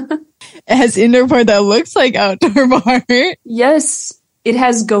part. It has indoor part that looks like outdoor part. Yes. It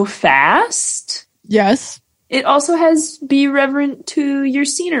has go fast. Yes. It also has be reverent to your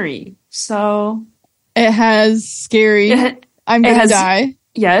scenery. So It has scary. I'm it gonna has- die.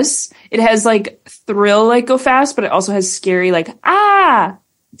 yes, it has like thrill like go fast, but it also has scary like ah.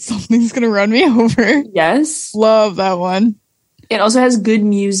 Something's gonna run me over. Yes. Love that one. It also has good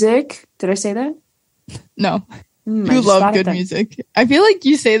music. Did I say that? No. I You just love thought it good then. music. I feel like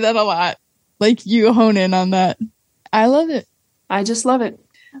you say that a lot. Like you hone in on that. I love it. I just love it.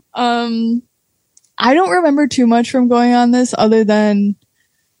 I don't remember too much from going on this other than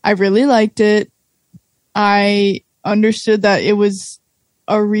I really liked it. I understood that it was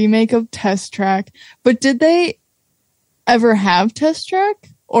a remake of Test Track, but did they ever have Test Track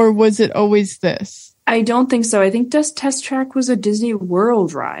or was it always this? I don't think so. I think Test Track was a Disney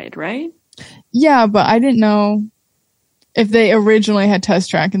World ride, right? Yeah, but I didn't know if they originally had Test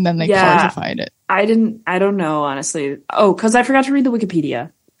Track and then they Yeah. carsified it. I don't know, honestly. Oh, because I forgot to read the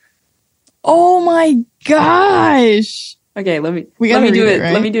Wikipedia. Oh my gosh. Okay, let me We gotta do read it. it,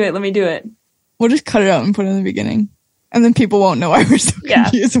 right? Let me do it. We'll just cut it out and put it in the beginning. And then people won't know why we're so Yeah.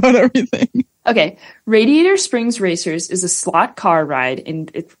 confused about everything. Okay, Radiator Springs Racers is a slot car ride in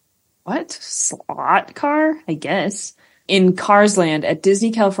what? Slot car? I guess. In Cars Land at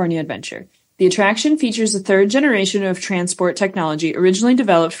Disney California Adventure. The attraction features a third generation of transport technology originally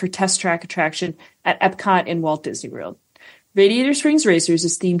developed for test track attraction at Epcot in Walt Disney World. Radiator Springs Racers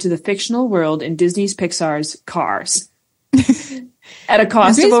is themed to the fictional world in Disney's Pixar's Cars. At a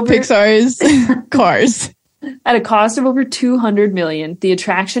cost of over Pixar's Cars. At a cost of over $200 million, the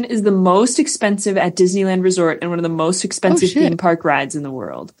attraction is the most expensive at Disneyland Resort and one of the most expensive theme park rides in the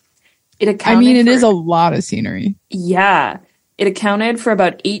world. It is a lot of scenery. Yeah. It accounted for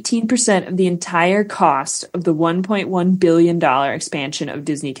about 18% of the entire cost of the $1.1 billion expansion of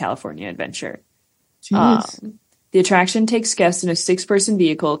Disney California Adventure. The attraction takes guests in a 6-person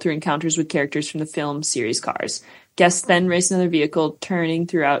vehicle through encounters with characters from the film series Cars. Guests then race another vehicle, turning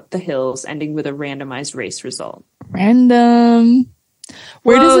throughout the hills, ending with a randomized race result. Random.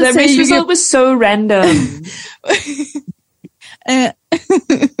 Where does it that say race result was so random.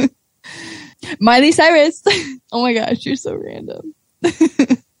 Miley Cyrus. Oh my gosh, you're so random.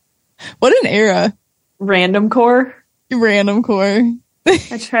 What an era. Random core.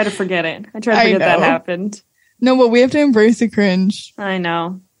 I try to forget it. I try to forget that happened. No, but we have to embrace the cringe. I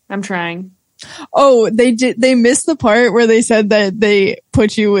know. I'm trying. Oh, they missed the part where they said that they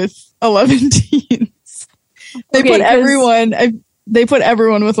put you with 11 teens. They put everyone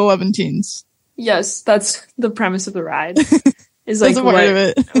with 11 teens. Yes, that's the premise of the ride. Is like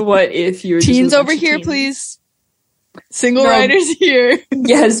what if you were teens over here, please? Single riders here.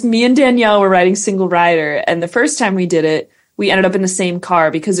 Yes, me and Danielle were riding single rider, and the first time we did it, we ended up in the same car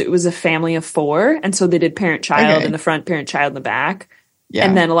because it was a family of 4, and so they did parent-child in the front, parent-child in the back. Yeah.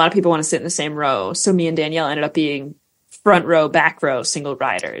 And then a lot of people want to sit in the same row. So me and Danielle ended up being front row, back row, single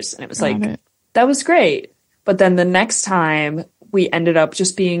riders. And it was that was great. But then the next time we ended up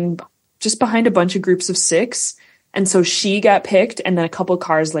just being just behind a bunch of groups of 6. And so she got picked. And then a couple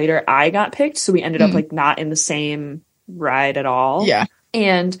cars later, I got picked. So we ended up not in the same ride at all. Yeah.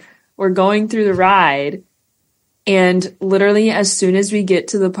 And we're going through the ride. And literally as soon as we get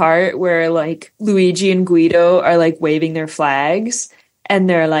to the part where Luigi and Guido are waving their flags, and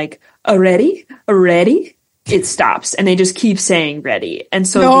they're like, ready? It stops. And they just keep saying ready. And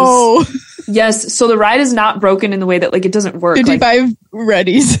so, so the ride is not broken in the way that it doesn't work. 55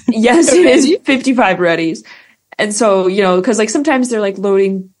 readies. Yes, it is 55 readies. And so, because sometimes they're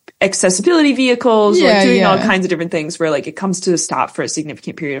loading accessibility vehicles, doing all kinds of different things where it comes to a stop for a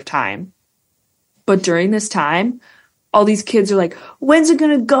significant period of time. But during this time, all these kids are like, when's it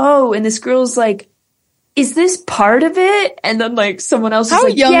going to go? And this girl's like, is this part of it? And then someone else How is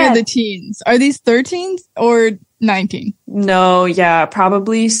like, young are the teens? Are these 13 or 19? No,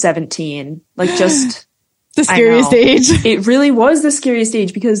 probably 17. Just the scariest age. It really was the scariest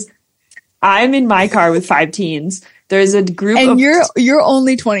age because I'm in my car with 5 teens. There's a group and you're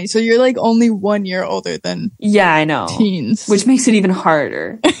only 20, so you're only 1 year older than I know. Teens. Which makes it even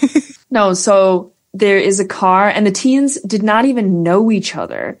harder. No, so there is a car and the teens did not even know each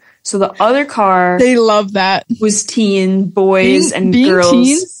other. So the other car... They love that. ...was teen boys and girls. Being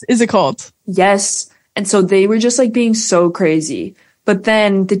teens is a cult. Yes. And so they were just being so crazy. But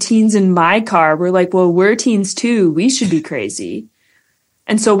then the teens in my car were like, well, we're teens too. We should be crazy.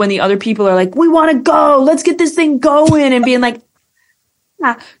 And so when the other people are like, we want to go. Let's get this thing going. And being like...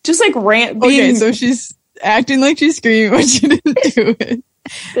 just Okay, so she's acting like she's screaming when she didn't do it.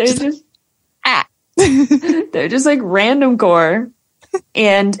 They're just random core.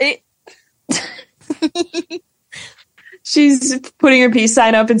 And she's putting her peace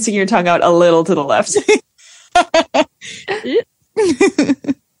sign up and sticking her tongue out a little to the left.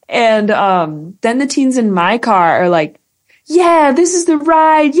 And then the teens in my car are like, yeah, this is the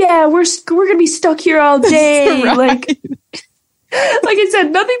ride. Yeah, we're gonna be stuck here all day. Like I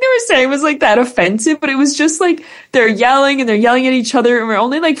said, nothing they were saying was that offensive, but it was just they're yelling and they're yelling at each other, and we're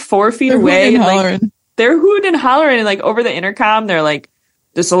only 4 feet away. And they're hooting and hollering, and over the intercom, they're like,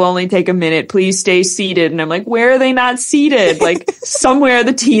 this will only take a minute. Please stay seated. And I'm like, where are they not seated? Somewhere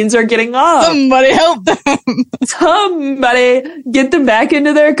the teens are getting off. Somebody help them. Somebody get them back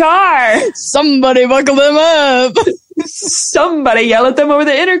into their car. Somebody buckle them up. Somebody yell at them over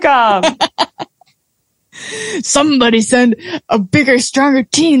the intercom. Somebody send a bigger, stronger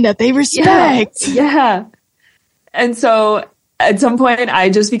teen that they respect. Yeah. And so at some point I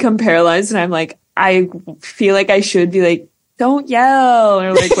just become paralyzed and I'm like, I feel like I should be don't yell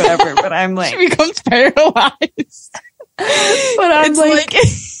or whatever, but I'm she becomes paralyzed. But I'm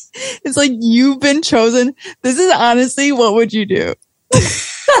it's you've been chosen. This is honestly, what would you do?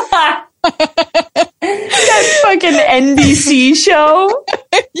 That fucking NBC show.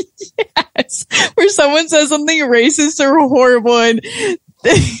 Yes. Where someone says something racist or horrible and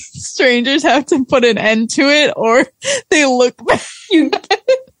strangers have to put an end to it, or they look back.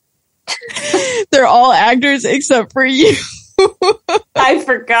 They're all actors except for you. I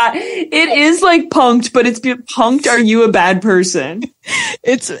forgot. It is like punked, but it's punked. Are you a bad person?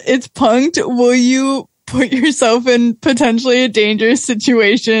 It's punked. Will you put yourself in potentially a dangerous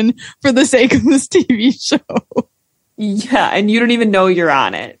situation for the sake of this TV show? Yeah, and you don't even know you're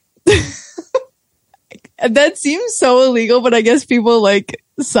on it. That seems so illegal, but I guess people like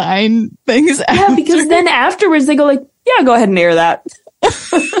sign things. Yeah, because then afterwards they go like, yeah, go ahead and air that.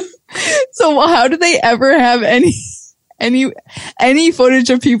 So how do they ever have any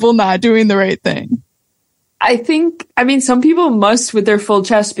footage of people not doing the right thing? I mean, some people must with their full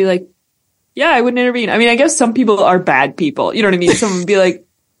chest be like, yeah, I wouldn't intervene. I mean, I guess some people are bad people. You know what I mean? Someone would be like,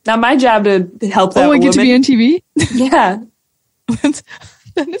 not my job to help that woman. Oh, I get to be on TV? Yeah.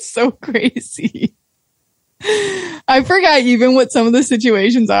 That is so crazy. I forgot even what some of the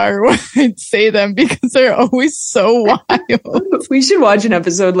situations are when I'd say them because they're always so wild. We should watch an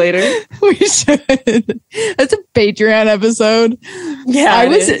episode later. We should. That's a Patreon episode. Yeah, I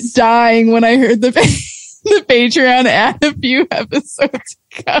was dying when I heard the Patreon ad a few episodes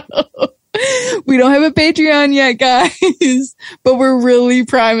ago. We don't have a Patreon yet, guys, but we're really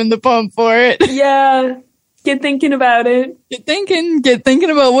priming the pump for it. Yeah. Get thinking about it. Get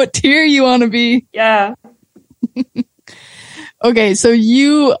thinking about what tier you want to be. Yeah. Okay, so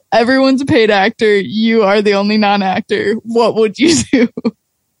everyone's a paid actor. You are the only non-actor. What would you do?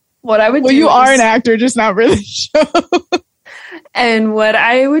 What I would do. Well, you are an actor, just not really sure. And what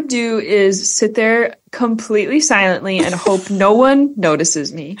I would do is sit there completely silently and hope no one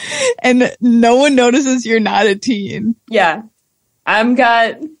notices me. And no one notices you're not a teen. Yeah. I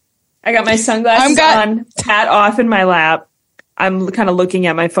got my sunglasses on, hat off in my lap. I'm kind of looking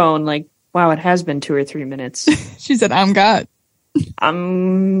at my phone like, wow, it has been 2 or 3 minutes. She said, got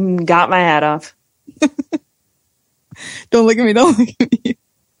my hat off. Don't look at me.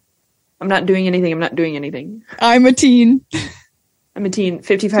 I'm not doing anything. I'm a teen. I'm a teen.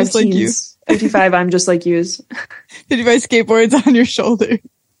 55 just like teens. 55, I'm just like you. 55 skateboards on your shoulder.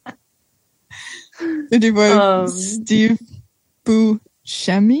 55 Steve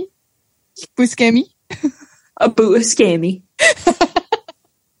Buscemi? A Buscemi.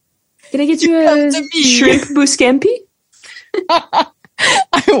 Can I get you a shrimp Buscampi? I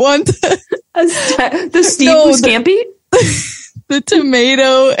want the Steve Buscampi? The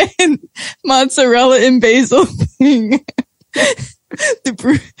tomato and mozzarella and basil thing. The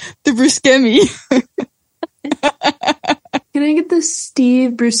bruschetta. Can I get the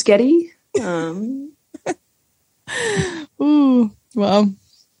Steve Bruschetti? Ooh, well,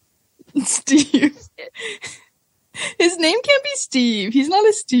 Steve. His name can't be Steve. He's not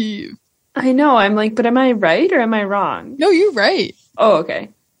a Steve. I know. I'm like, but am I right or am I wrong? No, you're right. Oh, okay.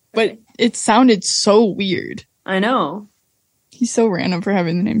 But it sounded so weird. I know. He's so random for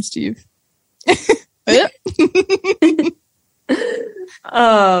having the name Steve.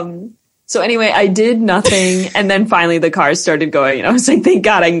 So anyway, I did nothing, and then finally the car started going, and I was like, thank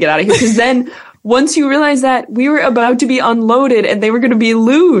God I can get out of here. Because then once you realize that we were about to be unloaded and they were going to be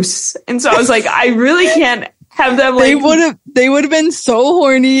loose, and so I was like, I really can't have them like. They would have been so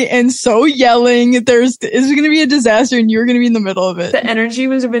horny and so yelling. It was going to be a disaster, and you were going to be in the middle of it. The energy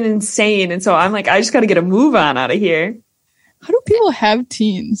would have been insane, and so I'm like, I just got to get a move on out of here. How do people have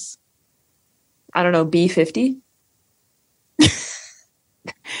teens? I don't know, B50?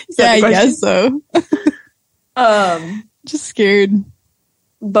 Yeah, I guess so. Just scared.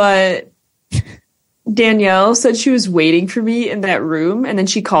 But Danielle said she was waiting for me in that room, and then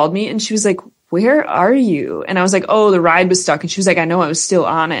she called me and she was like, where are you? And I was like, oh, the ride was stuck. And she was like, I know, I was still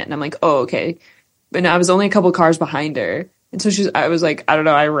on it. And I'm like, oh, okay. But I was only a couple cars behind her. And so I was like, I don't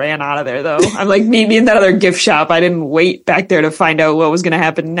know, I ran out of there though. I'm like, meet me in that other gift shop. I didn't wait back there to find out what was going to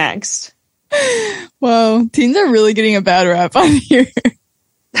happen next. Wow, teens are really getting a bad rap on here.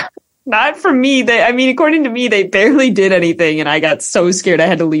 Not for me. According to me, they barely did anything, and I got so scared I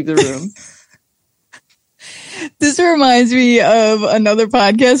had to leave the room. This reminds me of another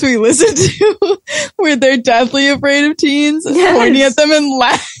podcast we listened to where they're deathly afraid of teens, pointing at them and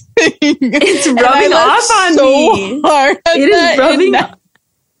laughing. It's rubbing off on me. Hard it is rubbing off.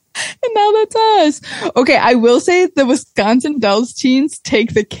 And now that's us. Okay, I will say the Wisconsin Dells teens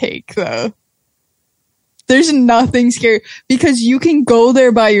take the cake, though. There's nothing scary because you can go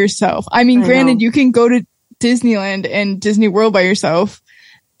there by yourself. I mean, granted, you can go to Disneyland and Disney World by yourself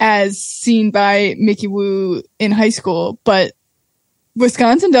as seen by Mickey Woo in high school, but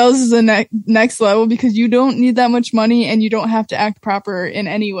Wisconsin Dells is the next level because you don't need that much money and you don't have to act proper in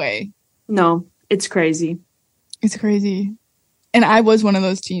any way. No, it's crazy. It's crazy. And I was one of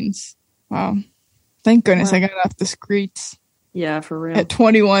those teens. Wow. Thank goodness I got off the streets. Yeah, for real. At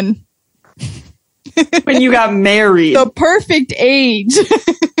 21. When you got married. The perfect age.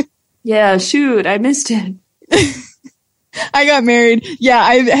 Yeah, shoot, I missed it. I got married. Yeah,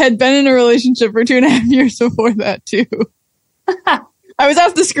 I had been in a relationship for 2.5 years before that, too. I was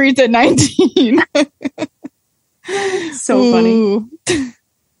off the streets at 19. So funny.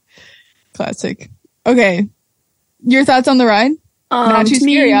 Classic. Okay. Your thoughts on the ride? Not too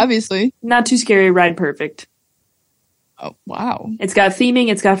scary, obviously. Not too scary, ride perfect. Oh, wow. It's got theming,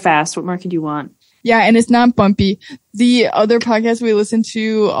 it's got fast. What more could you want? Yeah, and it's not bumpy. The other podcast we listened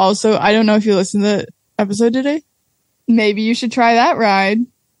to also, I don't know if you listened to the episode today. Maybe you should try that ride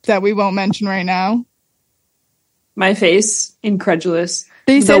that we won't mention right now. My face, incredulous.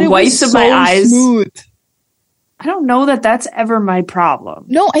 They said the it whites was of my so eyes. Smooth. I don't know that that's ever my problem.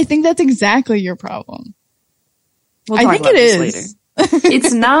 No, I think that's exactly your problem. We'll I talk think about it this is. later.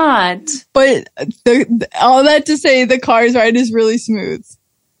 It's not. But all that to say, the Cars ride is really smooth.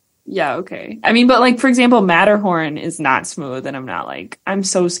 Yeah, okay. I mean, but like, for example, Matterhorn is not smooth, and I'm not like, I'm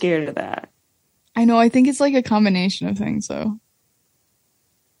so scared of that. I know, I think it's like a combination of things, though.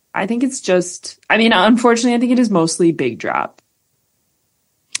 I think it's just, I mean, unfortunately, I think it is mostly Big Drop.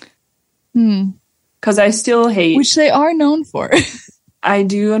 Because I still hate... Which they are known for. I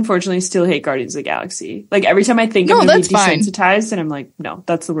do, unfortunately, still hate Guardians of the Galaxy. Like, every time I think I'm going to be desensitized, and I'm like, no,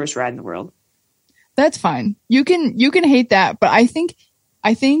 that's the worst ride in the world. That's fine. You can hate that, but I think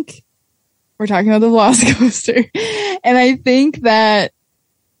we're talking about the Velocicoaster, and I think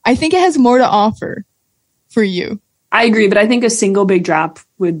it has more to offer for you. I agree, but I think a single Big Drop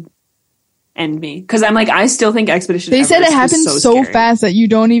would end me. Because I'm like, I still think Expedition They Everest said it happens so fast that you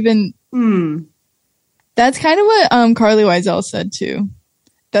don't even... That's kind of what Carly Wiesel said, too.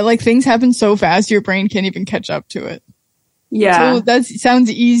 That, like, things happen so fast, your brain can't even catch up to it. Yeah. So that sounds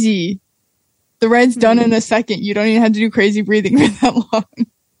easy. The ride's done in a second. You don't even have to do crazy breathing for that long.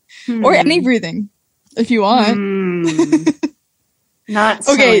 Or any breathing, if you want. Not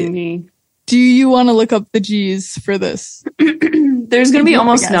selling me. Do you want to look up the G's for this? There's going to be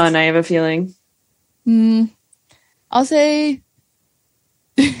almost none, I have a feeling. I'll say...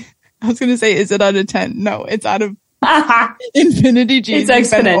 I was going to say, is it out of 10? No, it's out of infinity G's.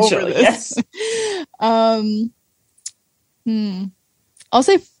 It's exponential, yes. I'll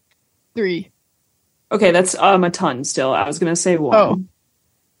say 3. Okay, that's a ton still. I was going to say 1. Oh.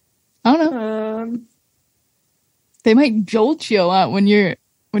 I don't know. They might jolt you a lot when you're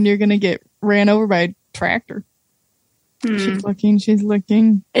going to get ran over by a tractor. She's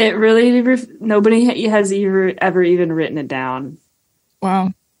looking. It really, nobody has ever even written it down.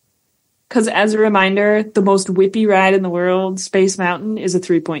 Wow. Because as a reminder, the most whippy ride in the world, Space Mountain, is a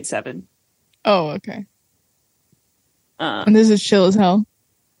 3.7. Oh, okay. And this is chill as hell.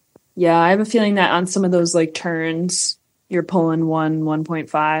 Yeah, I have a feeling that on some of those like turns, you're pulling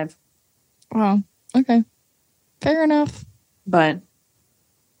 1.5. Wow. Okay. Fair enough. But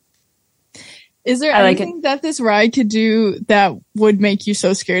is there anything that this ride could do that would make you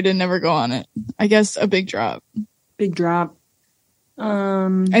so scared to never go on it? I guess a big drop. Big drop.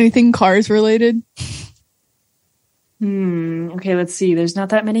 Anything Cars related? Okay, let's see. There's not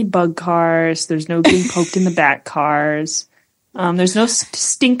that many bug cars. There's no getting poked in the back cars. There's no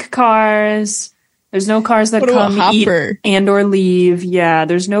stink cars. There's no cars that come, eat, and or leave. Yeah,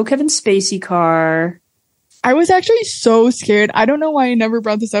 there's no Kevin Spacey car. I was actually so scared. I don't know why I never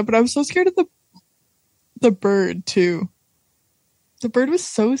brought this up, but I was so scared of the bird, too. The bird was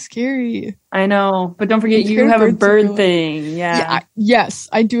so scary. I know, but don't forget you have a bird thing. Yeah. Yes,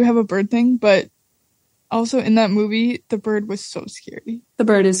 I do have a bird thing, but also in that movie, the bird was so scary. The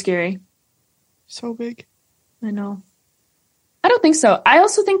bird is scary. So big. I know. I don't think so. I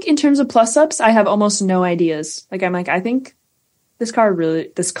also think in terms of plus-ups, I have almost no ideas. Like, I'm like, I think this car.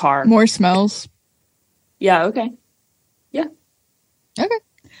 More smells. Yeah, okay. Yeah. Okay.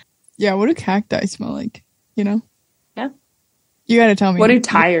 Yeah, what do cacti smell like? You know? Yeah. You gotta tell me. What do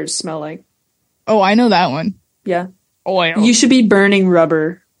tires smell like? Oh, I know that one. Yeah. Oil. You should be burning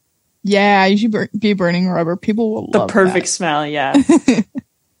rubber. Yeah, you should be burning rubber. People will love the perfect that. smell, yeah.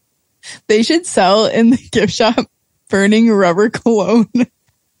 They should sell in the gift shop burning rubber cologne.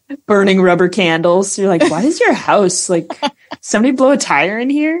 Burning rubber candles. You're like, why is your house like somebody blow a tire in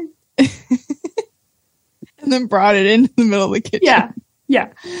here? And then brought it into the middle of the kitchen.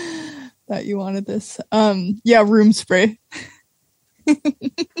 Yeah. That you wanted this. Yeah, room spray.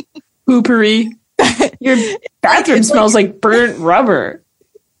 Poopery. Your bathroom smells like burnt rubber.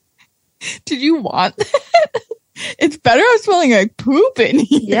 Did you want that? It's better off smelling like poop in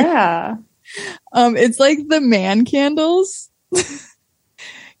here. Yeah. It's like the man candles.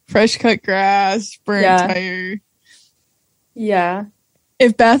 Fresh cut grass, burnt tire. Yeah.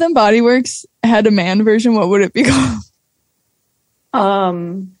 If Bath and Body Works had a man version, what would it be called?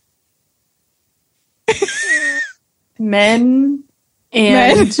 Men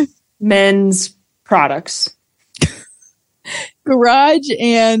and men's products. Garage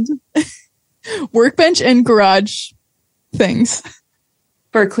and workbench and garage things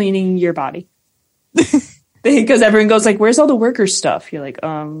for cleaning your body. Because everyone goes like, where's all the worker stuff? You're like,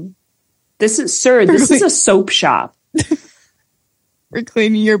 this is a soap shop. For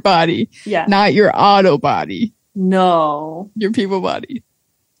cleaning your body. Yeah. Not your auto body. No. Your people body.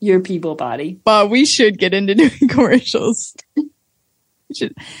 Your people body. But we should get into doing commercials.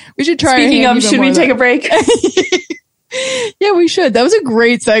 We should try. Speaking of, should we take a break? Yeah, we should. That was a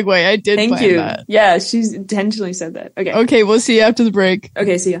great segue. I did plan you. that. Yeah, she's intentionally said that. Okay. Okay, we'll see you after the break.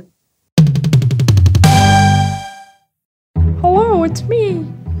 Okay, see ya. Hello, it's me.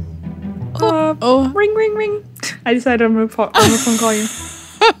 Ring, ring, ring. I decided I'm gonna phone call you.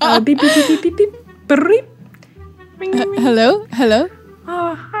 Beep, beep, beep, beep, beep, beep. Beep. Ring, ring, ring. Hello?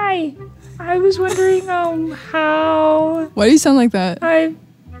 Hi. I was wondering, how... Why do you sound like that?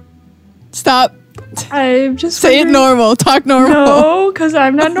 Stop. I'm just Say it normal. Talk normal. No, because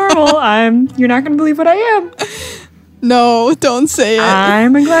I'm not normal. You're not going to believe what I am. No, don't say it.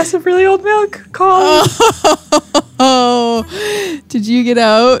 I'm a glass of really old milk. Call me. Oh, did you get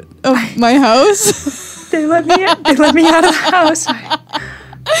out of my house? They let me out of the house.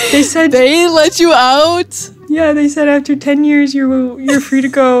 They said... They let you out? Yeah, they said after 10 years you're free to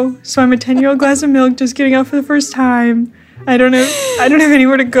go. So I'm a 10-year-old glass of milk just getting out for the first time. I don't have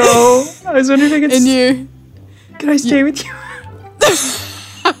anywhere to go. I was wondering if I could... Could I stay with you?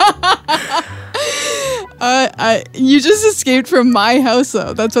 You just escaped from my house,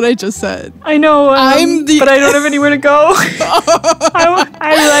 though. That's what I just said. I know, but I don't have anywhere to go. I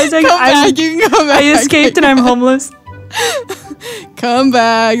realized you can come back. I escaped and I'm homeless. Come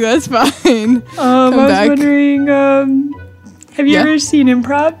back. That's fine. I was wondering, have you ever seen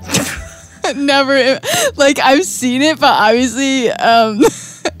improv? Never. Like, I've seen it, but obviously, I'm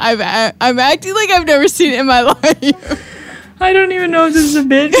acting like I've never seen it in my life. I don't even know if this is a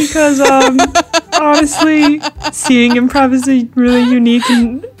bit because, honestly, seeing improv is a really unique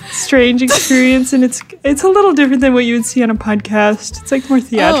and strange experience, and it's a little different than what you would see on a podcast. It's like more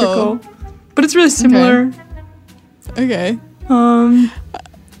theatrical, but it's really similar. Okay.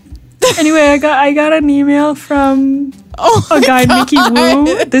 Anyway, I got an email from a guy, Mickey Wu.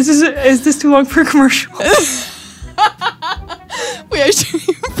 Is this too long for a commercial? We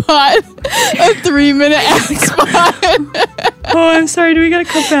actually bought a 3-minute ad spot. Oh, I'm sorry. Do we gotta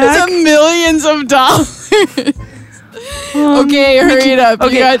cut back? It's millions of dollars. Okay, hurry it up.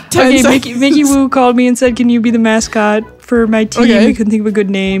 Okay, you got 10 seconds. Mickey Wu called me and said, "Can you be the mascot for my team?" Okay. We couldn't think of a good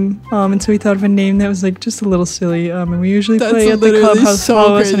name, and so we thought of a name that was like just a little silly. And we usually play at the literally clubhouse. so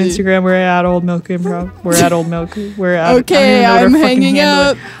Follow us on crazy. Instagram. We're at Old Milk Improv. We're at Old Milk. We're at. Okay, I'm hanging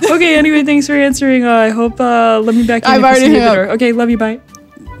up. Okay. Anyway, thanks for answering. I hope. Let me back in. I've already hung up. Okay, love you. Bye.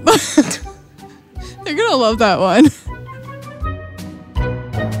 They're gonna love that one.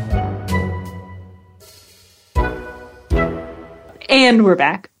 And we're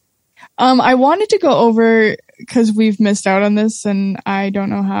back. I wanted to go over, because we've missed out on this and I don't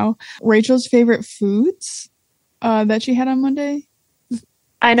know how, Rachel's favorite foods that she had on Monday.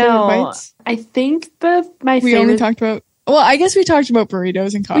 I know. Bites. I think my favorite... We only talked about... Well, I guess we talked about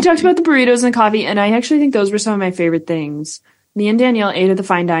burritos and coffee. We talked about the burritos and the coffee, and I actually think those were some of my favorite things. Me and Danielle ate at the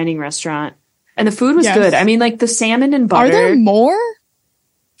fine dining restaurant, and the food was good. I mean, like the salmon and butter. Are there more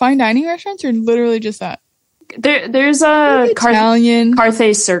fine dining restaurants, or literally just that? There's a Italian.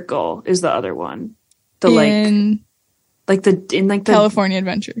 Carthay Circle is the other one. The in the California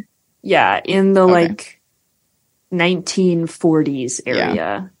Adventure. Yeah, in the like 1940s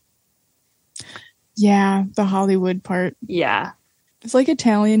area. Yeah, the Hollywood part. Yeah. It's like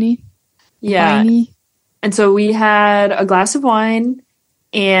Italian-y. Yeah. Winey. And so we had a glass of wine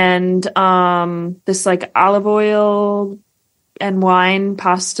and this like olive oil and wine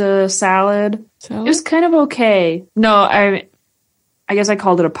pasta salad. It was kind of okay. No, I guess I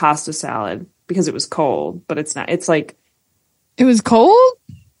called it a pasta salad because it was cold, but it's not. It's like... It was cold?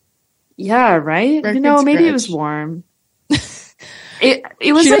 Yeah, right? Record maybe it scratch. was warm. It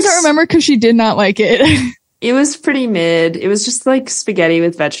was. She doesn't remember because she did not like it. It was pretty mid. It was just like spaghetti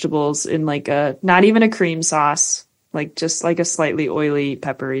with vegetables in like not even a cream sauce. like just like a slightly oily,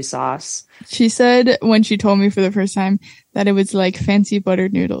 peppery sauce. She said when she told me for the first time that it was like fancy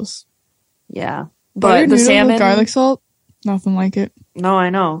buttered noodles. Yeah. Buttered But the noodles salmon, with garlic salt, nothing like it. no, I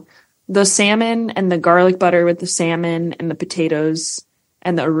know. The salmon and the garlic butter with the salmon and the potatoes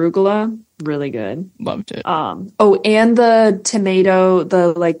and the arugula, really good. Loved it. Oh, and the tomato, the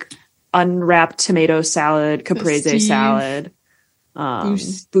like unwrapped tomato salad, caprese salad.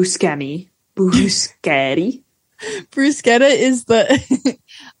 Buscemi. Bruschetta. Bruschetta is the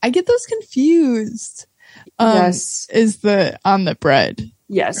I get those confused. Yes. Is the on the bread.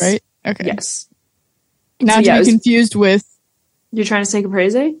 Yes. Right? Okay. Yes. Not to be confused with You're trying to say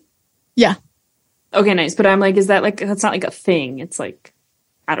caprese? Yeah. Okay, nice. But I'm like, is that like, that's not like a thing. It's like,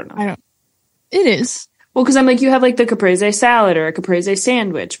 I don't know. It is. Well, because I'm like, you have like the caprese salad or a caprese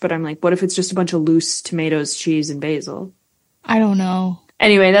sandwich, but I'm like, what if it's just a bunch of loose tomatoes, cheese, and basil? I don't know.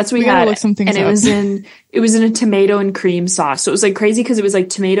 Anyway, that's what we gotta had, look some things and up. it was in a tomato and cream sauce. So it was like crazy because it was like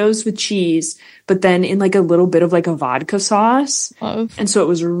tomatoes with cheese, but then in like a little bit of like a vodka sauce, Love. and so it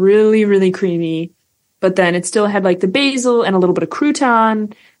was really, really creamy. But then it still had like the basil and a little bit of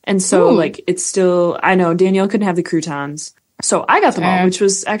crouton, and so Ooh. like it's still. I know Danielle couldn't have the croutons, so I got them all, which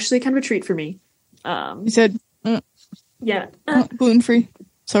was actually kind of a treat for me. You said Yeah, gluten free.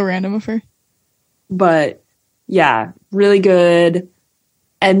 So random of her. but yeah, really good.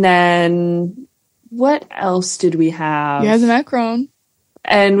 And then what else did we have? You had the macaron.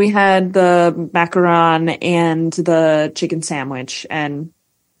 And we had the macaron and the chicken sandwich, and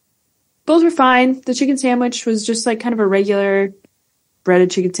both were fine. The chicken sandwich was just like kind of a regular breaded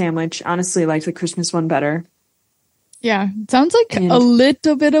chicken sandwich. Honestly, I liked the Christmas one better. Yeah. Sounds like a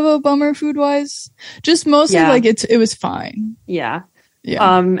little bit of a bummer food wise. Just mostly like it was fine. Yeah.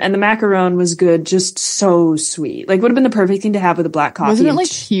 Yeah. And the macaron was good, just so sweet. Like would have been the perfect thing to have with a black coffee. Wasn't it like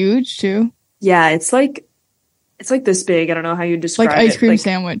huge too? Yeah, it's like this big. I don't know how you describe it. Like ice cream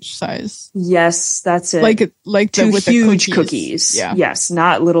sandwich size. Yes, that's it. Like two with huge the cookies. Yeah. Yes,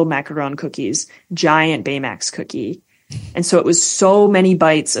 not little macaron cookies. Giant Baymax cookie. And so it was so many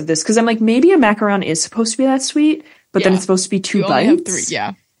bites of this because I'm like, maybe a macaron is supposed to be that sweet, but then it's supposed to be two you bites. Only have 3,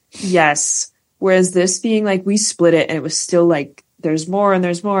 yeah. Yes. Whereas this being like we split it and it was still like there's more and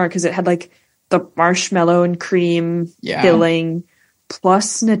there's more because it had like the marshmallow and cream filling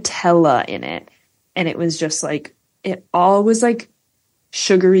plus Nutella in it. And it was just like, it all was like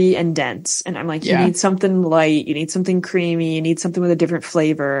sugary and dense. And I'm like, you need something light, you need something creamy, you need something with a different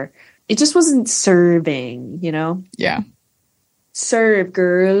flavor. It just wasn't serving, you know? Yeah. Serve,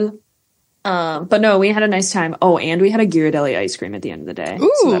 girl. But no, we had a nice time. Oh, and we had a Ghirardelli ice cream at the end of the day.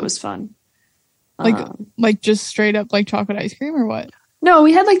 Ooh. So that was fun. Like just straight up like chocolate ice cream or what? No,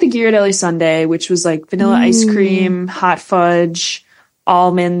 we had like the Ghirardelli sundae, which was like vanilla ice cream, hot fudge,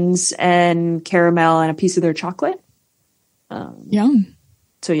 almonds, and caramel, and a piece of their chocolate. Yum.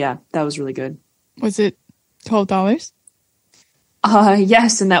 So yeah, that was really good. Was it $12?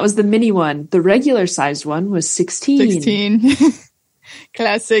 Yes, and that was the mini one. The regular sized one was 16. 16.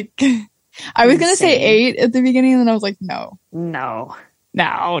 Classic. I was gonna say 8 at the beginning, and then I was like, no,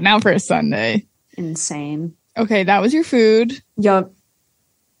 not for a Sunday. Insane. Okay, that was your food. Yup.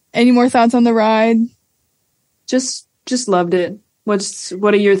 Any more thoughts on the ride? Just loved it.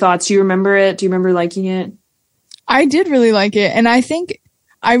 What are your thoughts? Do you remember it? Do you remember liking it? I did really like it, and I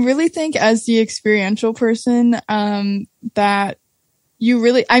really think as the experiential person, that you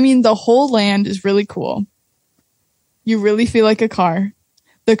really, I mean, the whole land is really cool. You really feel like a car.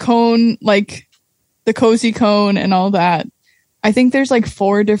 The cone, like the cozy cone and all that. I think there's like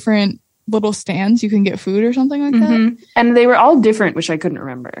 4 different little stands you can get food or something like that. And they were all different, which I couldn't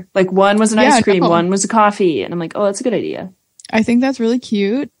remember. Like one was an ice cream, no. one was a coffee, and I'm like, oh, that's a good idea. I think that's really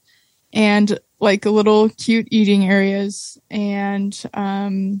cute, and like little cute eating areas. And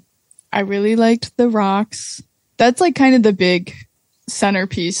I really liked the rocks. That's like kind of the big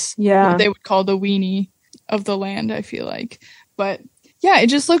centerpiece. Yeah. What they would call the weenie of the land, I feel like. But yeah, it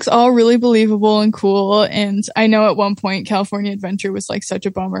just looks all really believable and cool. And I know at one point California Adventure was like such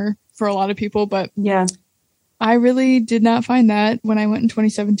a bummer for a lot of people, but yeah, I really did not find that when I went in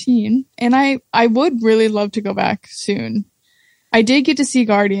 2017. And I would really love to go back soon. I did get to see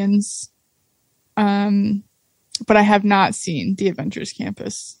Guardians, but I have not seen the Adventures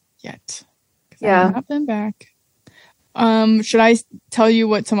Campus yet. Yeah. I have not been back. Should I tell you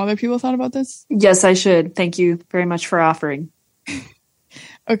what some other people thought about this? Yes, I should. Thank you very much for offering.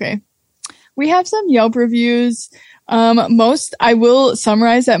 Okay. We have some Yelp reviews. I will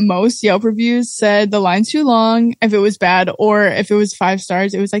summarize that most Yelp reviews said the line's too long if it was bad, or if it was 5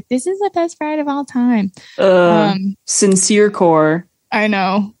 stars, it was like, this is the best ride of all time. Sincere core. I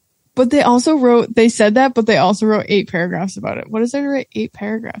know. But they said that, but they also wrote 8 paragraphs about it. What is there to write 8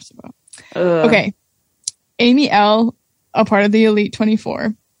 paragraphs about? Okay. Amy L., a part of the Elite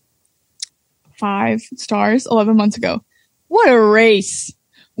 24. 5 stars, 11 months ago. What a race.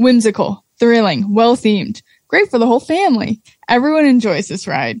 Whimsical, thrilling, well-themed. Great for the whole family. Everyone enjoys this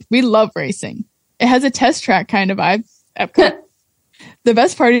ride. We love racing. It has a test track kind of vibe. Epcot. The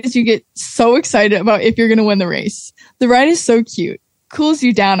best part is you get so excited about if you're going to win the race. The ride is so cute. Cools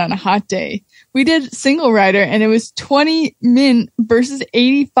you down on a hot day. We did single rider and it was 20 min versus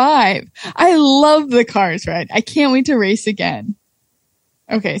 85. I love the Cars ride. I can't wait to race again.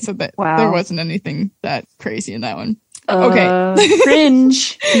 Okay, so there wasn't anything that crazy in that one. Okay.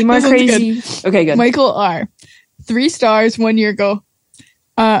 Cringe. Be more crazy. Good. Okay, good. Michael R. 3 stars 1 year ago.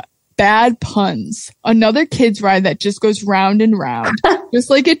 Bad puns. Another kids ride that just goes round and round.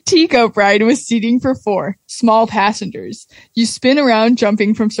 Just like a teacup ride with seating for 4. Small passengers. You spin around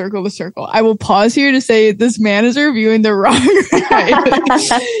jumping from circle to circle. I will pause here to say this man is reviewing the wrong ride.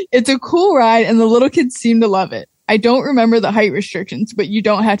 It's a cool ride and the little kids seem to love it. I don't remember the height restrictions, but you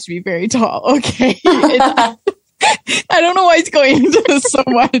don't have to be very tall. Okay. I don't know why he's going into this so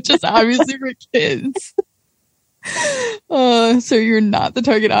much. It's obviously for kids. So you're not the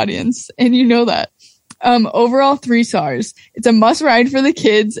target audience, and you know that. Overall 3 stars. It's a must ride for the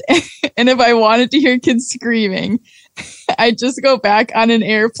kids, and if I wanted to hear kids screaming, I'd just go back on an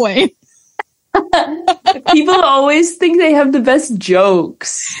airplane. People always think they have the best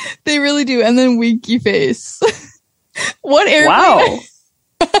jokes. They really do, and then winky face. What airplane?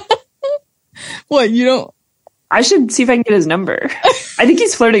 Wow. What, you don't? I should see if I can get his number. I think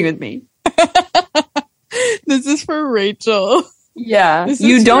he's flirting with me. This is for Rachel. Yeah.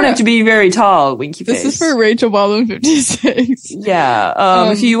 You don't have to be very tall, winky face. This is for Rachel Baldwin 56.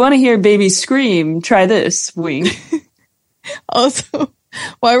 Yeah. If you want to hear baby scream, try this. Wink. Also,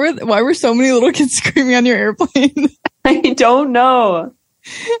 why were so many little kids screaming on your airplane? I don't know.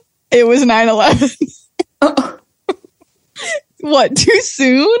 It was 9/11. What, too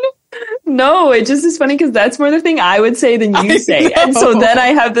soon? No, it just is funny because that's more the thing I would say than you say. And so then I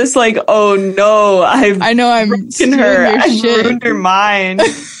have this like, oh no, I'm broken her. I've ruined her mind.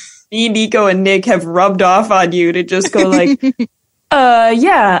 Me, Nico, and Nick have rubbed off on you to just go like,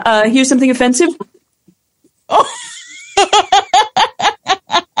 here's something offensive. Oh.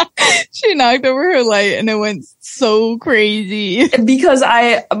 She knocked over her light and it went so crazy. Because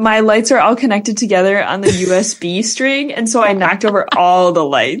my lights are all connected together on the USB string, and so I knocked over all the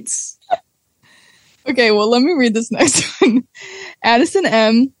lights. Okay, well, let me read this next one. Addison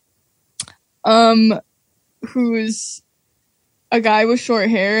M, who's a guy with short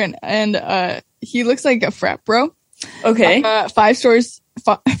hair, and he looks like a frat bro. Okay. 5 stores.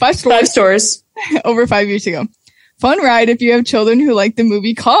 5 stores. Over 5 years ago. Fun ride if you have children who like the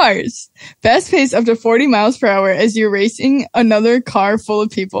movie Cars. Fast pace up to 40 miles per hour as you're racing another car full of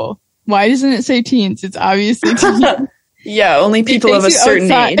people. Why doesn't it say teens? It's obviously teens. Yeah, only people of a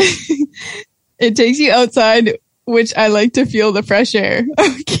certain age. It takes you outside, which I like to feel the fresh air.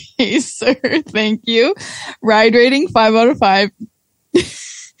 Okay, sir. Thank you. Ride rating 5 out of 5.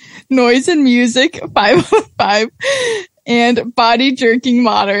 Noise and music 5 out of 5. And body jerking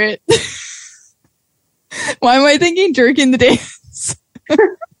moderate. Why am I thinking jerking the dance?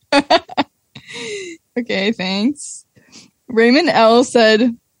 Okay, thanks. Raymond L.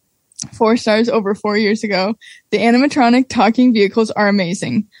 said 4 stars over 4 years ago. The animatronic talking vehicles are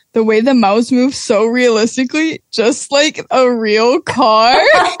amazing. The way the mouse moves so realistically, just like a real car.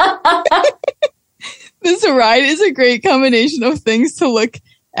 This ride is a great combination of things to look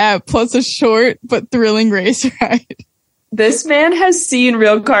at, plus a short but thrilling race ride. This man has seen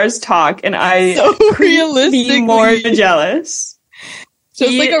real cars talk, and I so couldn't be more jealous.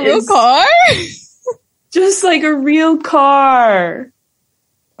 Just like a real car? Just like a real car.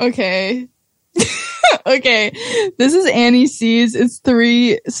 Okay. Okay. This is Annie C's. It's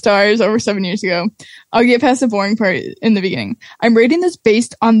 3 stars over 7 years ago. I'll get past the boring part in the beginning. I'm rating this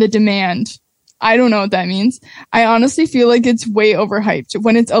based on the demand. I don't know what that means. I honestly feel like it's way overhyped.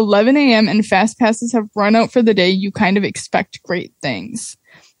 When it's 11 a.m. and fast passes have run out for the day, you kind of expect great things.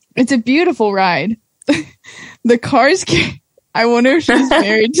 It's a beautiful ride. The Cars... I wonder if she's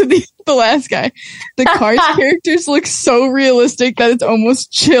married to the last guy. The Cars characters look so realistic that it's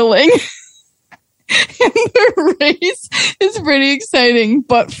almost chilling. And the race is pretty exciting,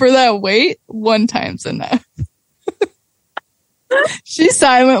 but for that wait, 1 time's enough. She's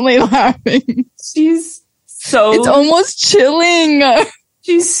silently laughing. It's almost chilling.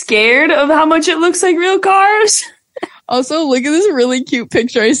 She's scared of how much it looks like real cars. Also, look at this really cute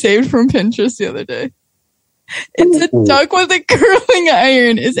picture I saved from Pinterest the other day. It's a duck with a curling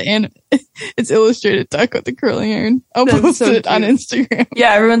iron. It's illustrated duck with a curling iron. I'll post so it on Instagram.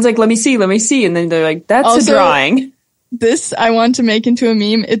 Yeah, everyone's like, let me see. And then they're like, that's Also, a drawing. This I want to make into a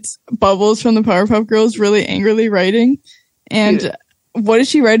meme. It's Bubbles from the Powerpuff Girls really angrily writing. And Dude. What is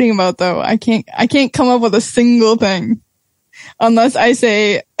she writing about though? I can't come up with a single thing. Unless I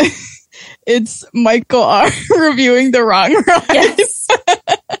say it's Michael R. reviewing the wrong ride. Yes.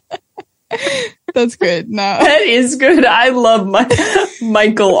 That's good. No. That is good. I love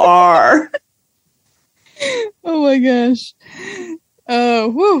Michael R. Oh my gosh.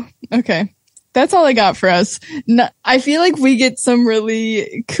 Whew. Okay. That's all I got for us. No, I feel like we get some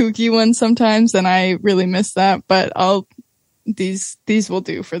really kooky ones sometimes, and I really miss that. But these will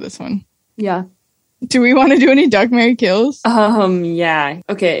do for this one. Yeah. Do we want to do any Duck, Marry, Kills? Yeah.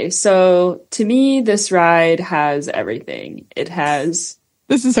 Okay, so to me, this ride has everything. It has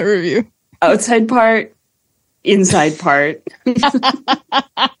This is a review. outside part, inside part,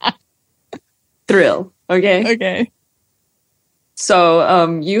 thrill. Okay. Okay.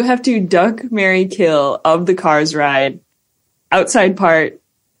 So, you have to duck, marry, kill of the Cars ride, outside part,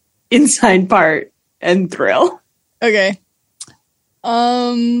 inside part, and thrill. Okay.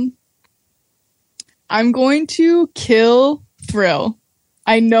 I'm going to kill thrill.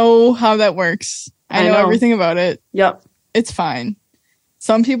 I know how that works. I know everything about it. Yep. It's fine.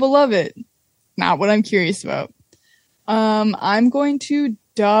 Some people love it. Not what I'm curious about. I'm going to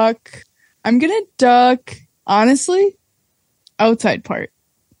duck, honestly, outside part.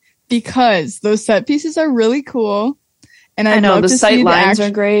 Because those set pieces are really cool. And I know, love the to sight see lines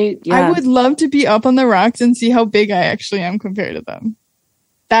are great. Yeah. I would love to be up on the rocks and see how big I actually am compared to them.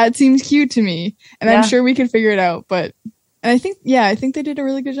 That seems cute to me. And I'm sure we could figure it out. But I think they did a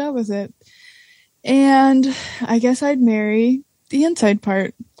really good job with it. And I guess I'd marry the inside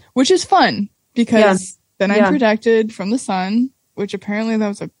part, which is fun because then I'm protected from the sun, which apparently that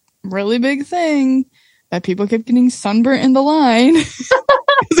was a really big thing that people kept getting sunburnt in the line.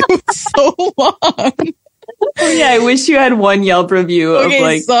 It was so long. Oh, yeah, I wish you had one Yelp review of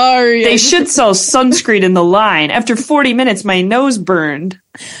like, sorry. They should sell sunscreen in the line. After 40 minutes, my nose burned.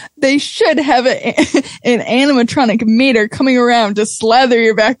 They should have an animatronic meter coming around to slather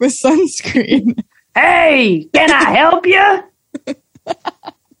your back with sunscreen. Hey, can I help you?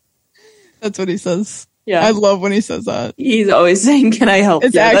 That's what he says. Yeah. I love when he says that. He's always saying, can I help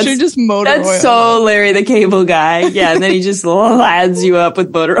It's you? actually just motor oil. That's so Larry the Cable Guy. Yeah, and then he just lads you up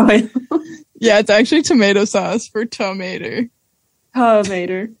with motor oil. Yeah, it's actually tomato sauce for tomato.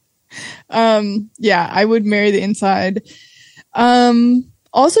 Tomato. Yeah, I would marry the inside.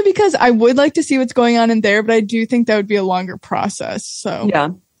 Also because I would like to see what's going on in there, but I do think that would be a longer process. So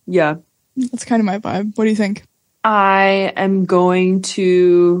yeah. That's kind of my vibe. What do you think? I'm going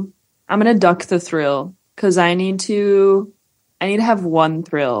to duck the thrill because I need to have one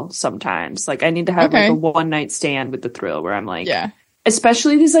thrill sometimes. Like I need to have like a one night stand with the thrill where I'm like,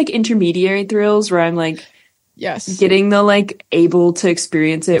 especially these like intermediary thrills where I'm like, getting the like able to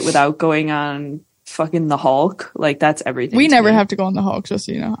experience it without going on fucking the Hulk. Like that's everything. We never have to go on the Hulk, just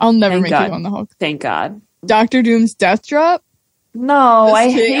so you know. I'll never make you go on the Hulk. Thank God. Dr. Doom's death drop. No,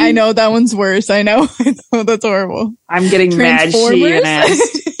 I know that one's worse. I know that's horrible. I'm getting mad shaken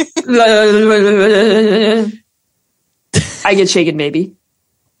ass. I get shaken, baby.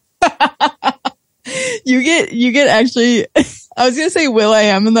 You get actually. I was gonna say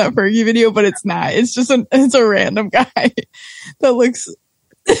Will.i.am in that Fergie video, but it's not. It's just it's a random guy that looks.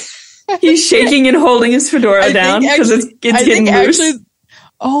 He's shaking and holding his fedora down because it's getting loose. Actually,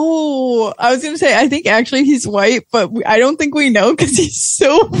 I was gonna say I think actually he's white, but I don't think we know because he's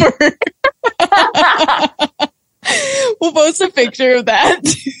silver. We'll post a picture of that.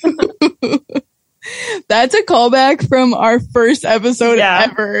 That's a callback from our first episode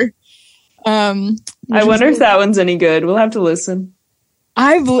ever. I wonder if that one's any good. We'll have to listen.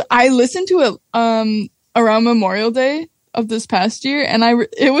 I listened to it around Memorial Day of this past year, and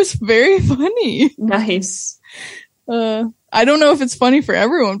it was very funny. Nice. I don't know if it's funny for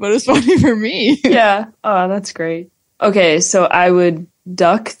everyone, but it's funny for me. Yeah. Oh, that's great. Okay, so I would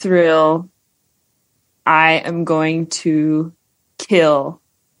duck thrill. I am going to kill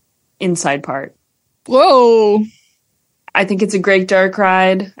inside part. Whoa. I think it's a great dark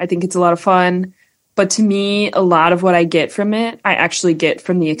ride. I think it's a lot of fun. But to me, a lot of what I get from it, I actually get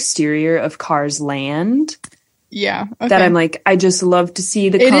from the exterior of Cars Land. Yeah. Okay. That I'm like, I just love to see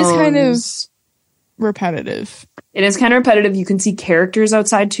the cones. It is kind of repetitive. It is kind of repetitive. You can see characters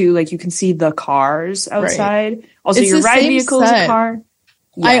outside too. Like you can see the cars outside. Right. Also, your ride vehicle is a car.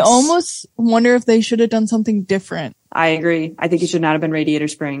 Yes. I almost wonder if they should have done something different. I agree. I think it should not have been Radiator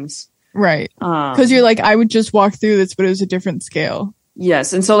Springs. Right. Because you're like, I would just walk through this, but it was a different scale.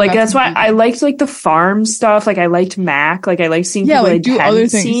 Yes, and so like that's why I liked like the farm stuff. Like I liked Mac. Like I liked seeing people like I do hadn't other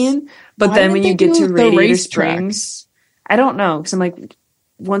things. seen. But Why then when you didn't get they to do the Radiator racetrack? Springs, I don't know, because I'm like,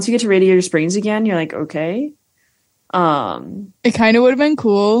 once you get to Radiator Springs again, you're like, okay. It kind of would have been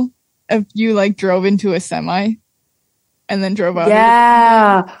cool if you like drove into a semi and then drove out.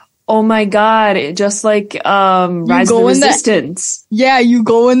 Yeah. Oh my god! Just like Rise of the Resistance. Yeah, you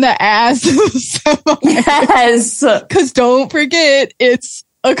go in the ass of the semi. Yes. Because don't forget, it's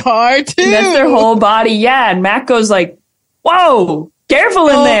a car too. That's their whole body. Yeah, and Mac goes like, "Whoa, careful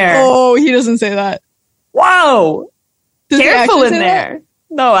in there." Oh, he doesn't say that. Whoa, Does he careful actually in say there. that?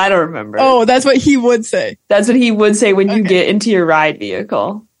 No, I don't remember. Oh, that's what he would say. That's what he would say when you get into your ride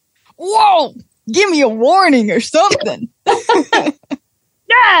vehicle. Whoa, give me a warning or something.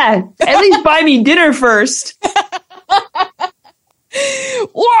 Yeah, at least buy me dinner first.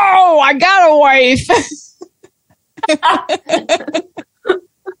 Whoa, I got a wife.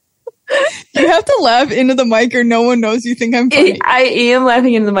 You have to laugh into the mic or no one knows you think I'm funny. I am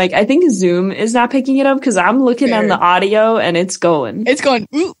laughing into the mic. I think Zoom is not picking it up because I'm looking on the audio and it's going. It's going,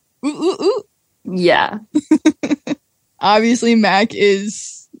 ooh, ooh, ooh, ooh. Yeah. Obviously, Mac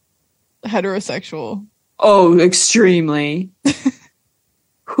is heterosexual. Oh, extremely.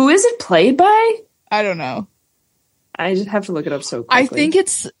 Who is it played by? I don't know. I just have to look it up so quickly. I think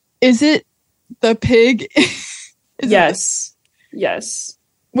is it the pig? Yes. Yes.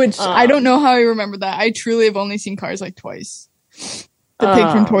 Which I don't know how I remember that. I truly have only seen Cars like twice. The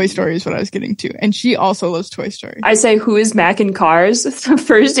pig from Toy Story is what I was getting to. And she also loves Toy Story. I say, who is Mac in Cars? The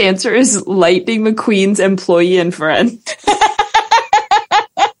first answer is Lightning McQueen's employee and friend.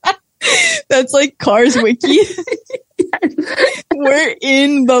 That's like Cars Wiki. We're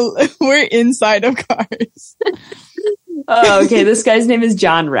inside of Cars. Oh, okay. This guy's name is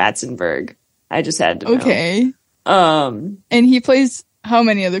John Ratzenberg. I just had to know. Okay. And he plays how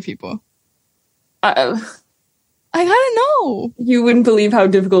many other people? I gotta know. You wouldn't believe how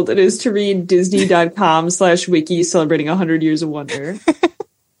difficult it is to read Disney.com/wiki celebrating 100 Years of Wonder.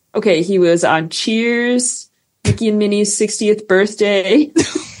 Okay, he was on Cheers, Mickey and Minnie's 60th birthday.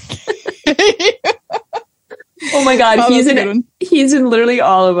 Oh my god, he's in literally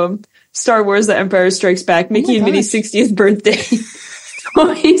all of them. Star Wars: The Empire Strikes Back, Mickey and Minnie's 60th birthday,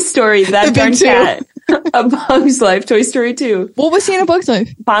 Toy Story, That Darn Cat, A Bug's Life, Toy Story 2. What was he in A Bug's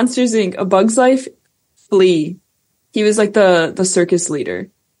Life? Monsters Inc., A Bug's Life, Flea. He was like the circus leader.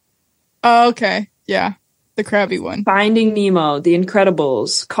 Oh, okay. Yeah. The crabby one. Finding Nemo, The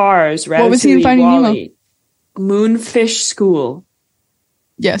Incredibles, Cars, Ratatouille, what was he in Finding Wall-E, Moonfish School.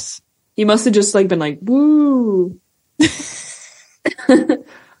 Yes. He must have just like been like, woo. That's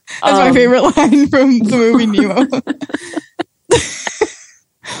my favorite line from the movie Nemo.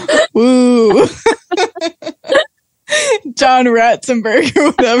 Woo. John Ratzenberg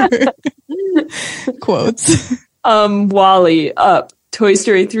or whatever. Quotes. Wall-E, Up, Toy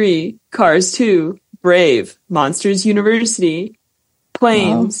Story 3, Cars 2, Brave, Monsters University,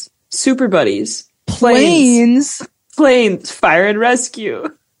 Planes, Super Buddies, Planes, Fire and Rescue.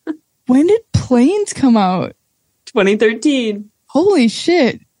 When did Planes come out? 2013. Holy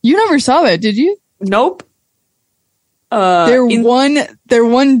shit. You never saw that, did you? Nope. They're one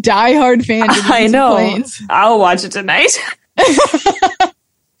diehard fan. I know. Planes. I'll watch it tonight.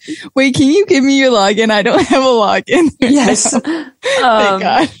 Wait, can you give me your login? I don't have a login. Yes. Thank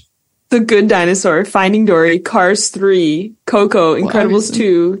God. The Good Dinosaur, Finding Dory, Cars 3, Coco, Incredibles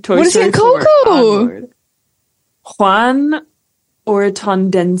 2, Toy Story 4. What is in Coco? Juan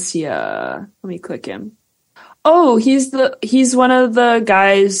Ortondencia. Let me click him. Oh, he's one of the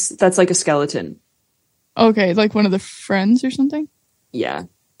guys that's like a skeleton. Okay, like one of the friends or something? Yeah.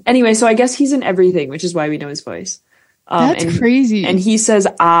 Anyway, so I guess he's in everything, which is why we know his voice. That's crazy. And he says,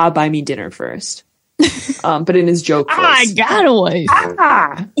 buy me dinner first. But in his joke voice. I got a wife.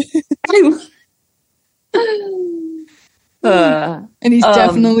 And he's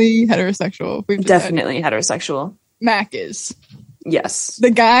definitely heterosexual. Definitely heterosexual. Mac is. Yes.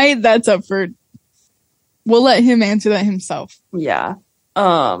 The guy that's up for... We'll let him answer that himself. Yeah.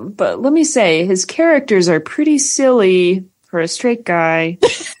 But let me say, his characters are pretty silly for a straight guy.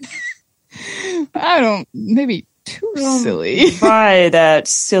 Maybe too silly. By that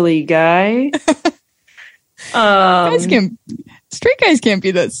silly guy. Straight guys can't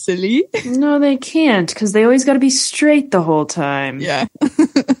be that silly. No, they can't, because they always got to be straight the whole time. Yeah.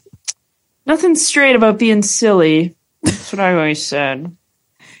 Nothing straight about being silly. That's what I always said.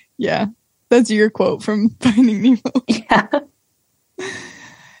 Yeah. That's your quote from Finding Nemo. Yeah.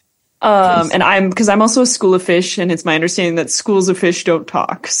 And I'm also a school of fish, and it's my understanding that schools of fish don't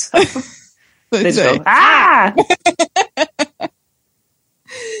talk. So they just go, ah!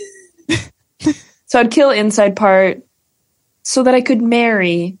 So I'd kill inside part so that I could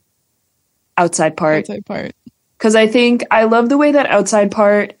marry outside part. Outside part. Because I think I love the way that outside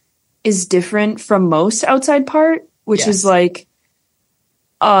part is different from most outside part, which is like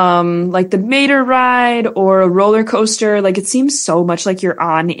the Mater ride or a roller coaster. Like, it seems so much like you're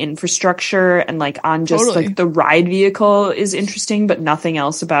on infrastructure and like on just like the ride vehicle is interesting, but nothing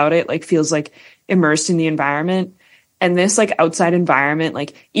else about it like feels like immersed in the environment. And this like outside environment,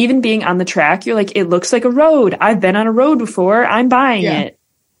 like even being on the track, you're like, it looks like a road. I've been on a road before. I'm buying it.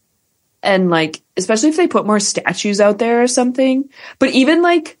 And like, especially if they put more statues out there or something. But even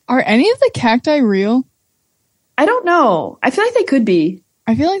like, are any of the cacti real? I don't know. I feel like they could be.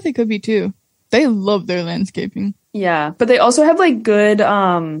 I feel like they could be too. They love their landscaping. Yeah, but they also have like good,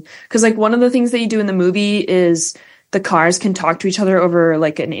 because like one of the things that you do in the movie is the cars can talk to each other over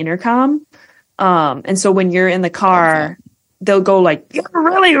like an intercom. And so when you're in the car, they'll go like, "You're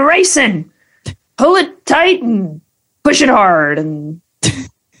really racing. Pull it tight and push it hard." And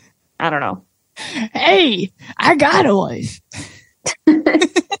I don't know. Hey, I got a wife.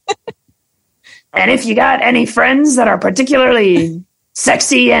 And if you got any friends that are particularly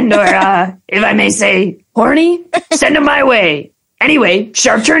sexy and or, if I may say, horny, send them my way. Anyway,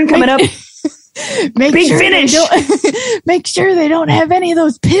 sharp turn coming up. Big sure finish. Make sure they don't have any of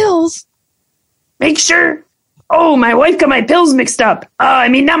those pills. Make sure. Oh, my wife got my pills mixed up. I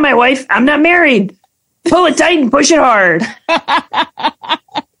mean, not my wife. I'm not married. Pull it tight and push it hard.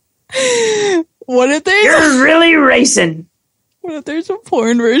 What if there's You're really racing. What if there's a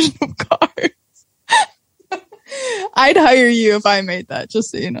porn version of Cars? I'd hire you if I made that,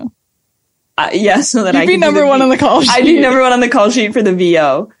 just so you know. Yeah, so that You'd be number one on the call sheet. I'd be number one on the call sheet for the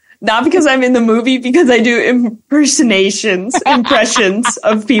VO. Not because I'm in the movie, because I do impressions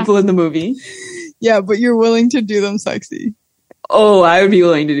of people in the movie. Yeah, but you're willing to do them sexy. Oh, I would be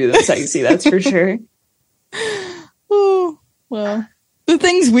willing to do them sexy, that's for sure. Oh, well, the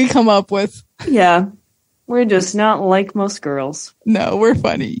things we come up with. Yeah, we're just not like most girls. No, we're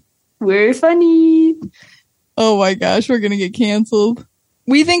funny. We're funny. Oh my gosh, we're gonna get canceled.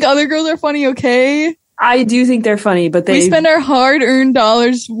 We think other girls are funny, okay? I do think they're funny, but we spend our hard-earned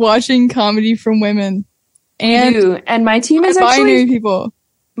dollars watching comedy from women. And my team is binary actually people.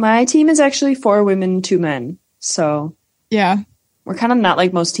 My team is actually 4 women, 2 men. So yeah, we're kind of not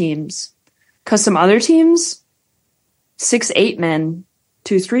like most teams. Because some other teams, 6, 8 men,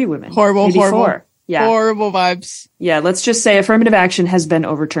 2, 3 women. Horrible. 4. Yeah. Horrible vibes. Yeah, let's just say affirmative action has been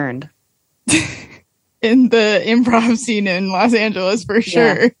overturned. In the improv scene in Los Angeles, for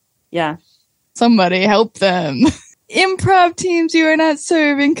sure. Yeah. Somebody help them. Improv teams, you are not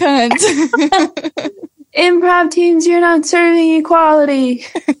serving cunts. Improv teams, you're not serving equality.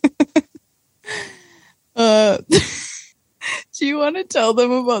 Do you want to tell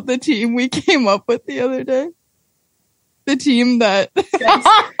them about the team we came up with the other day? The team that...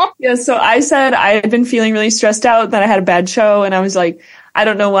 Yes, so I said I had been feeling really stressed out, that I had a bad show, and I was like, I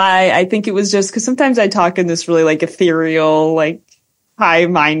don't know why. I think it was just because sometimes I talk in this really like ethereal, like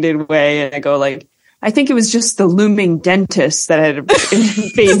high-minded way, and I go like, I think it was just the looming dentist that had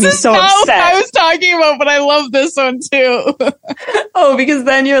made me so upset. What I was talking about, but I love this one too. Oh, because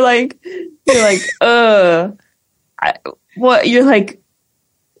then you're like, what? You're like,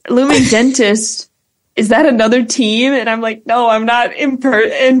 looming dentist. Is that another team? And I'm like, no, I'm not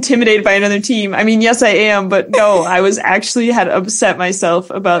intimidated by another team. I mean, yes, I am, but no, I was actually had upset myself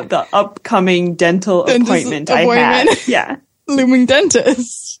about the upcoming dental appointment I had. Yeah. Looming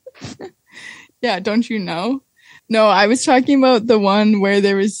dentist. Yeah, don't you know? No, I was talking about the one where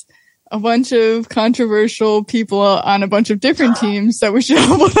there was a bunch of controversial people on a bunch of different teams that we should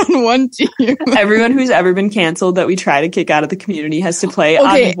all put on one team. Everyone who's ever been canceled that we try to kick out of the community has to play on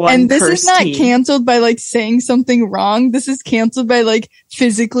one team. And this is not canceled by like saying something wrong. This is canceled by like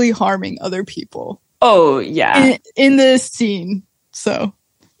physically harming other people. Oh, yeah. In this scene. So.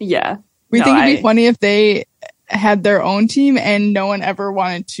 Yeah. We think it'd be funny if they had their own team and no one ever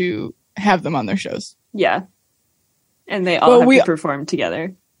wanted to have them on their shows. Yeah. And they all have to perform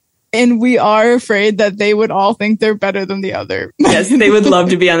together. And we are afraid that they would all think they're better than the other. Yes, they would love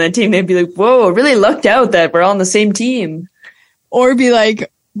to be on that team. They'd be like, whoa, really lucked out that we're all on the same team. Or be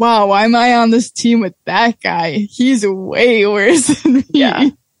like, wow, why am I on this team with that guy? He's way worse than me. Yeah.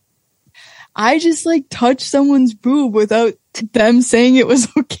 I just like touched someone's boob without them saying it was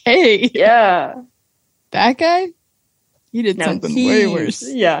okay. Yeah. That guy? He did something way worse.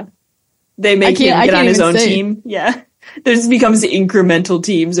 Yeah. They make him get on his own team. Yeah. This becomes incremental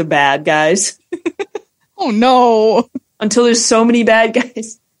teams of bad guys. Oh no. Until there's so many bad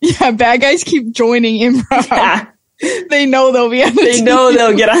guys. Yeah, bad guys keep joining improv. Yeah. They know they'll be on the They team. know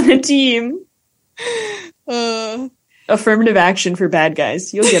they'll get on the team. Uh, Affirmative action for bad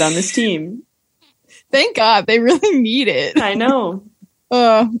guys. You'll get on this team. Thank God. They really need it. I know.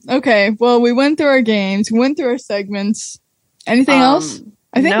 Okay. Well, we went through our games. We went through our segments. Anything else?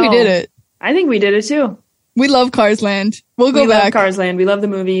 I think we no. did it. I think we did it too. We love Cars Land. We'll go we back. love Cars Land. We love the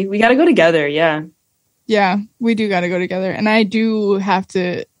movie. We got to go together. Yeah. Yeah, we do got to go together. And I do have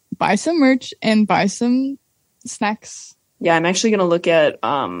to buy some merch and buy some snacks. Yeah, I'm actually going to look at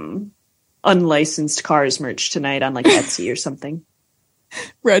unlicensed Cars merch tonight on like Etsy or something.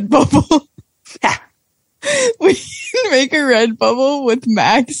 Redbubble. Yeah. We can make a Redbubble with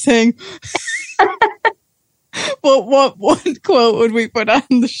Max saying, what quote would we put on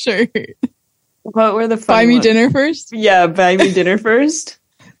the shirt? What were the Buy funny me ones? dinner first? Yeah, buy me dinner first.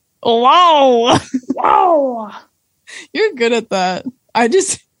 Wow. Wow. You're good at that. I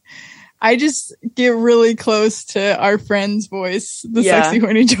just get really close to our friend's voice, the Yeah. sexy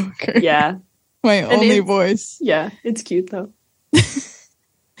horny joker. Yeah. My And only it's- voice. Yeah, it's cute though.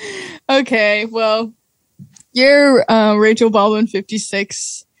 Okay, well, you're Rachel Baldwin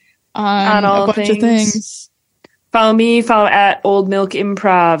 56 on all a bunch of things. things. Follow me, follow at Old Milk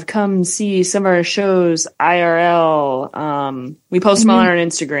Improv. Come see some of our shows IRL. We post them on our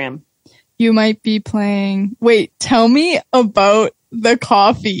Instagram. You might be playing. Wait, tell me about the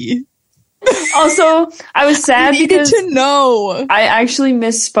coffee. Also, I was sad I needed because to know. I actually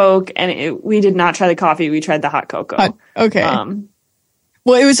misspoke and we did not try the coffee. We tried the hot cocoa. Okay.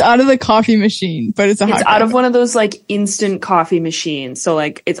 Well, it was out of the coffee machine, but it's a hot It's out of cocoa. one of those like instant coffee machines. So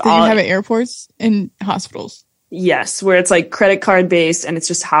like it's That you all have at airports and hospitals. yes, where it's like credit card based and it's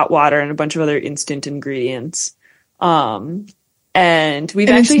just hot water and a bunch of other instant ingredients. And we've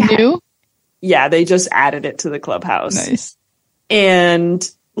And actually it's new? yeah, they just added it to the clubhouse. Nice. And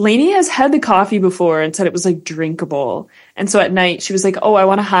Lainey has had the coffee before and said it was like drinkable. And so at night she was like, "Oh, I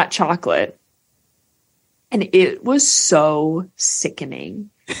want a hot chocolate." And it was so sickening.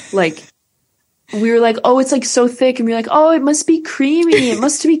 Like we were like, "Oh, it's like so thick." And we were like, "Oh, it must be creamy. It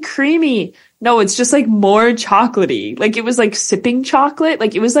must be creamy." No, it's just like more chocolatey. Like it was like sipping chocolate.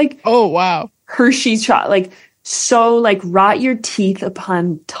 Like it was like Oh, wow. Hershey's chocolate. Like so like rot your teeth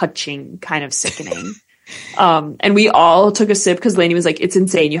upon touching kind of sickening. And we all took a sip because Lainey was like, "It's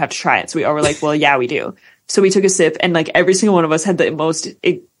insane. You have to try it." So we all were like, "Well, yeah, we do." So we took a sip and like every single one of us had the most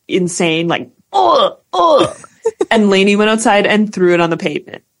insane like, "Ugh, ugh." And Lainey went outside and threw it on the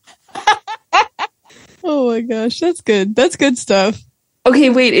pavement. Oh my gosh, that's good. That's good stuff. Okay,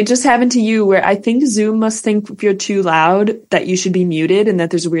 wait, it just happened to you where I think Zoom must think if you're too loud that you should be muted and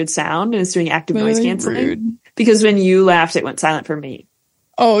that there's a weird sound and it's doing active noise Really canceling. rude. Because when you laughed, it went silent for me.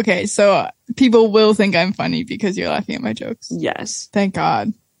 Oh, okay. So people will think I'm funny because you're laughing at my jokes. Yes. Thank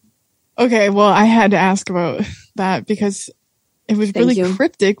God. Okay, well, I had to ask about that because it was Thank really you.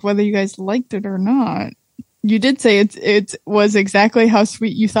 cryptic whether you guys liked it or not. You did say it was exactly how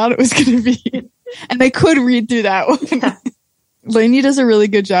sweet you thought it was going to be. And I could read through that one. Lainey does a really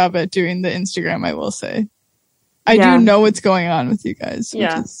good job at doing the Instagram, I will say. I Yeah. do know what's going on with you guys, which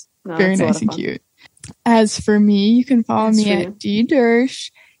Yeah. is No, very it's a lot nice of and fun. cute. As for me, you can follow As me for at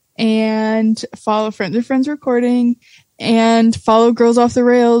Doersch and follow Friends of Friends Recording and follow Girls Off the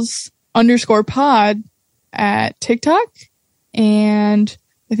Rails _pod at TikTok. And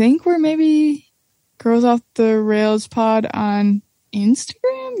I think we're maybe Girls Off the Rails pod on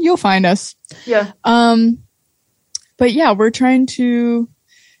Instagram. You'll find us. Yeah. But yeah, we're trying to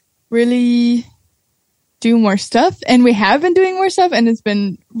really do more stuff, and we have been doing more stuff, and it's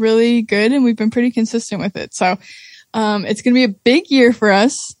been really good, and we've been pretty consistent with it. So it's gonna be a big year for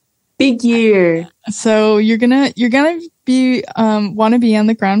us. Big year. So you're gonna be want to be on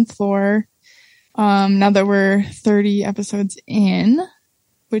the ground floor now that we're 30 episodes in,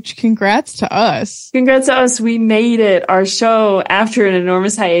 which congrats to us. Congrats to us. We made it. Our show, after an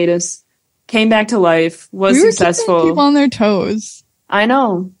enormous hiatus, came back to life, was We were successful. keeping people on their toes. I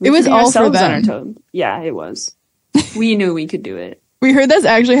know. It was keeping all for ourselves on them. our toes. Yeah, it was. We knew we could do it. We heard that's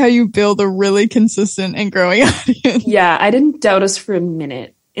actually how you build a really consistent and growing audience. Yeah, I didn't doubt us for a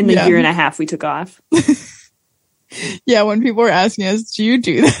minute in the Yeah. year and a half we took off. Yeah, when people were asking us, do you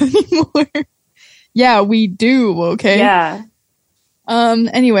do that anymore? Yeah, we do, okay? Yeah.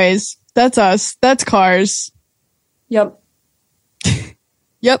 Anyways, that's us. That's Cars. Yep.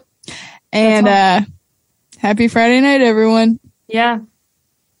 Yep. And happy Friday night, everyone. Yeah.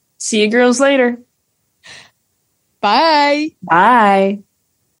 See you girls later. Bye. Bye.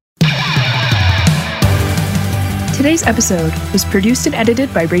 Today's episode was produced and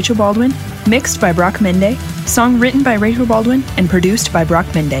edited by Rachel Baldwin, mixed by Brock Mende, song written by Rachel Baldwin, and produced by Brock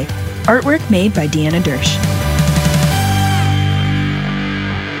Mende. Artwork made by DeAnna Doersch.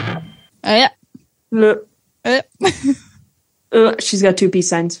 She's got 2 peace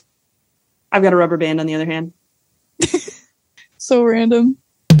signs. I've got a rubber band on the other hand. So random.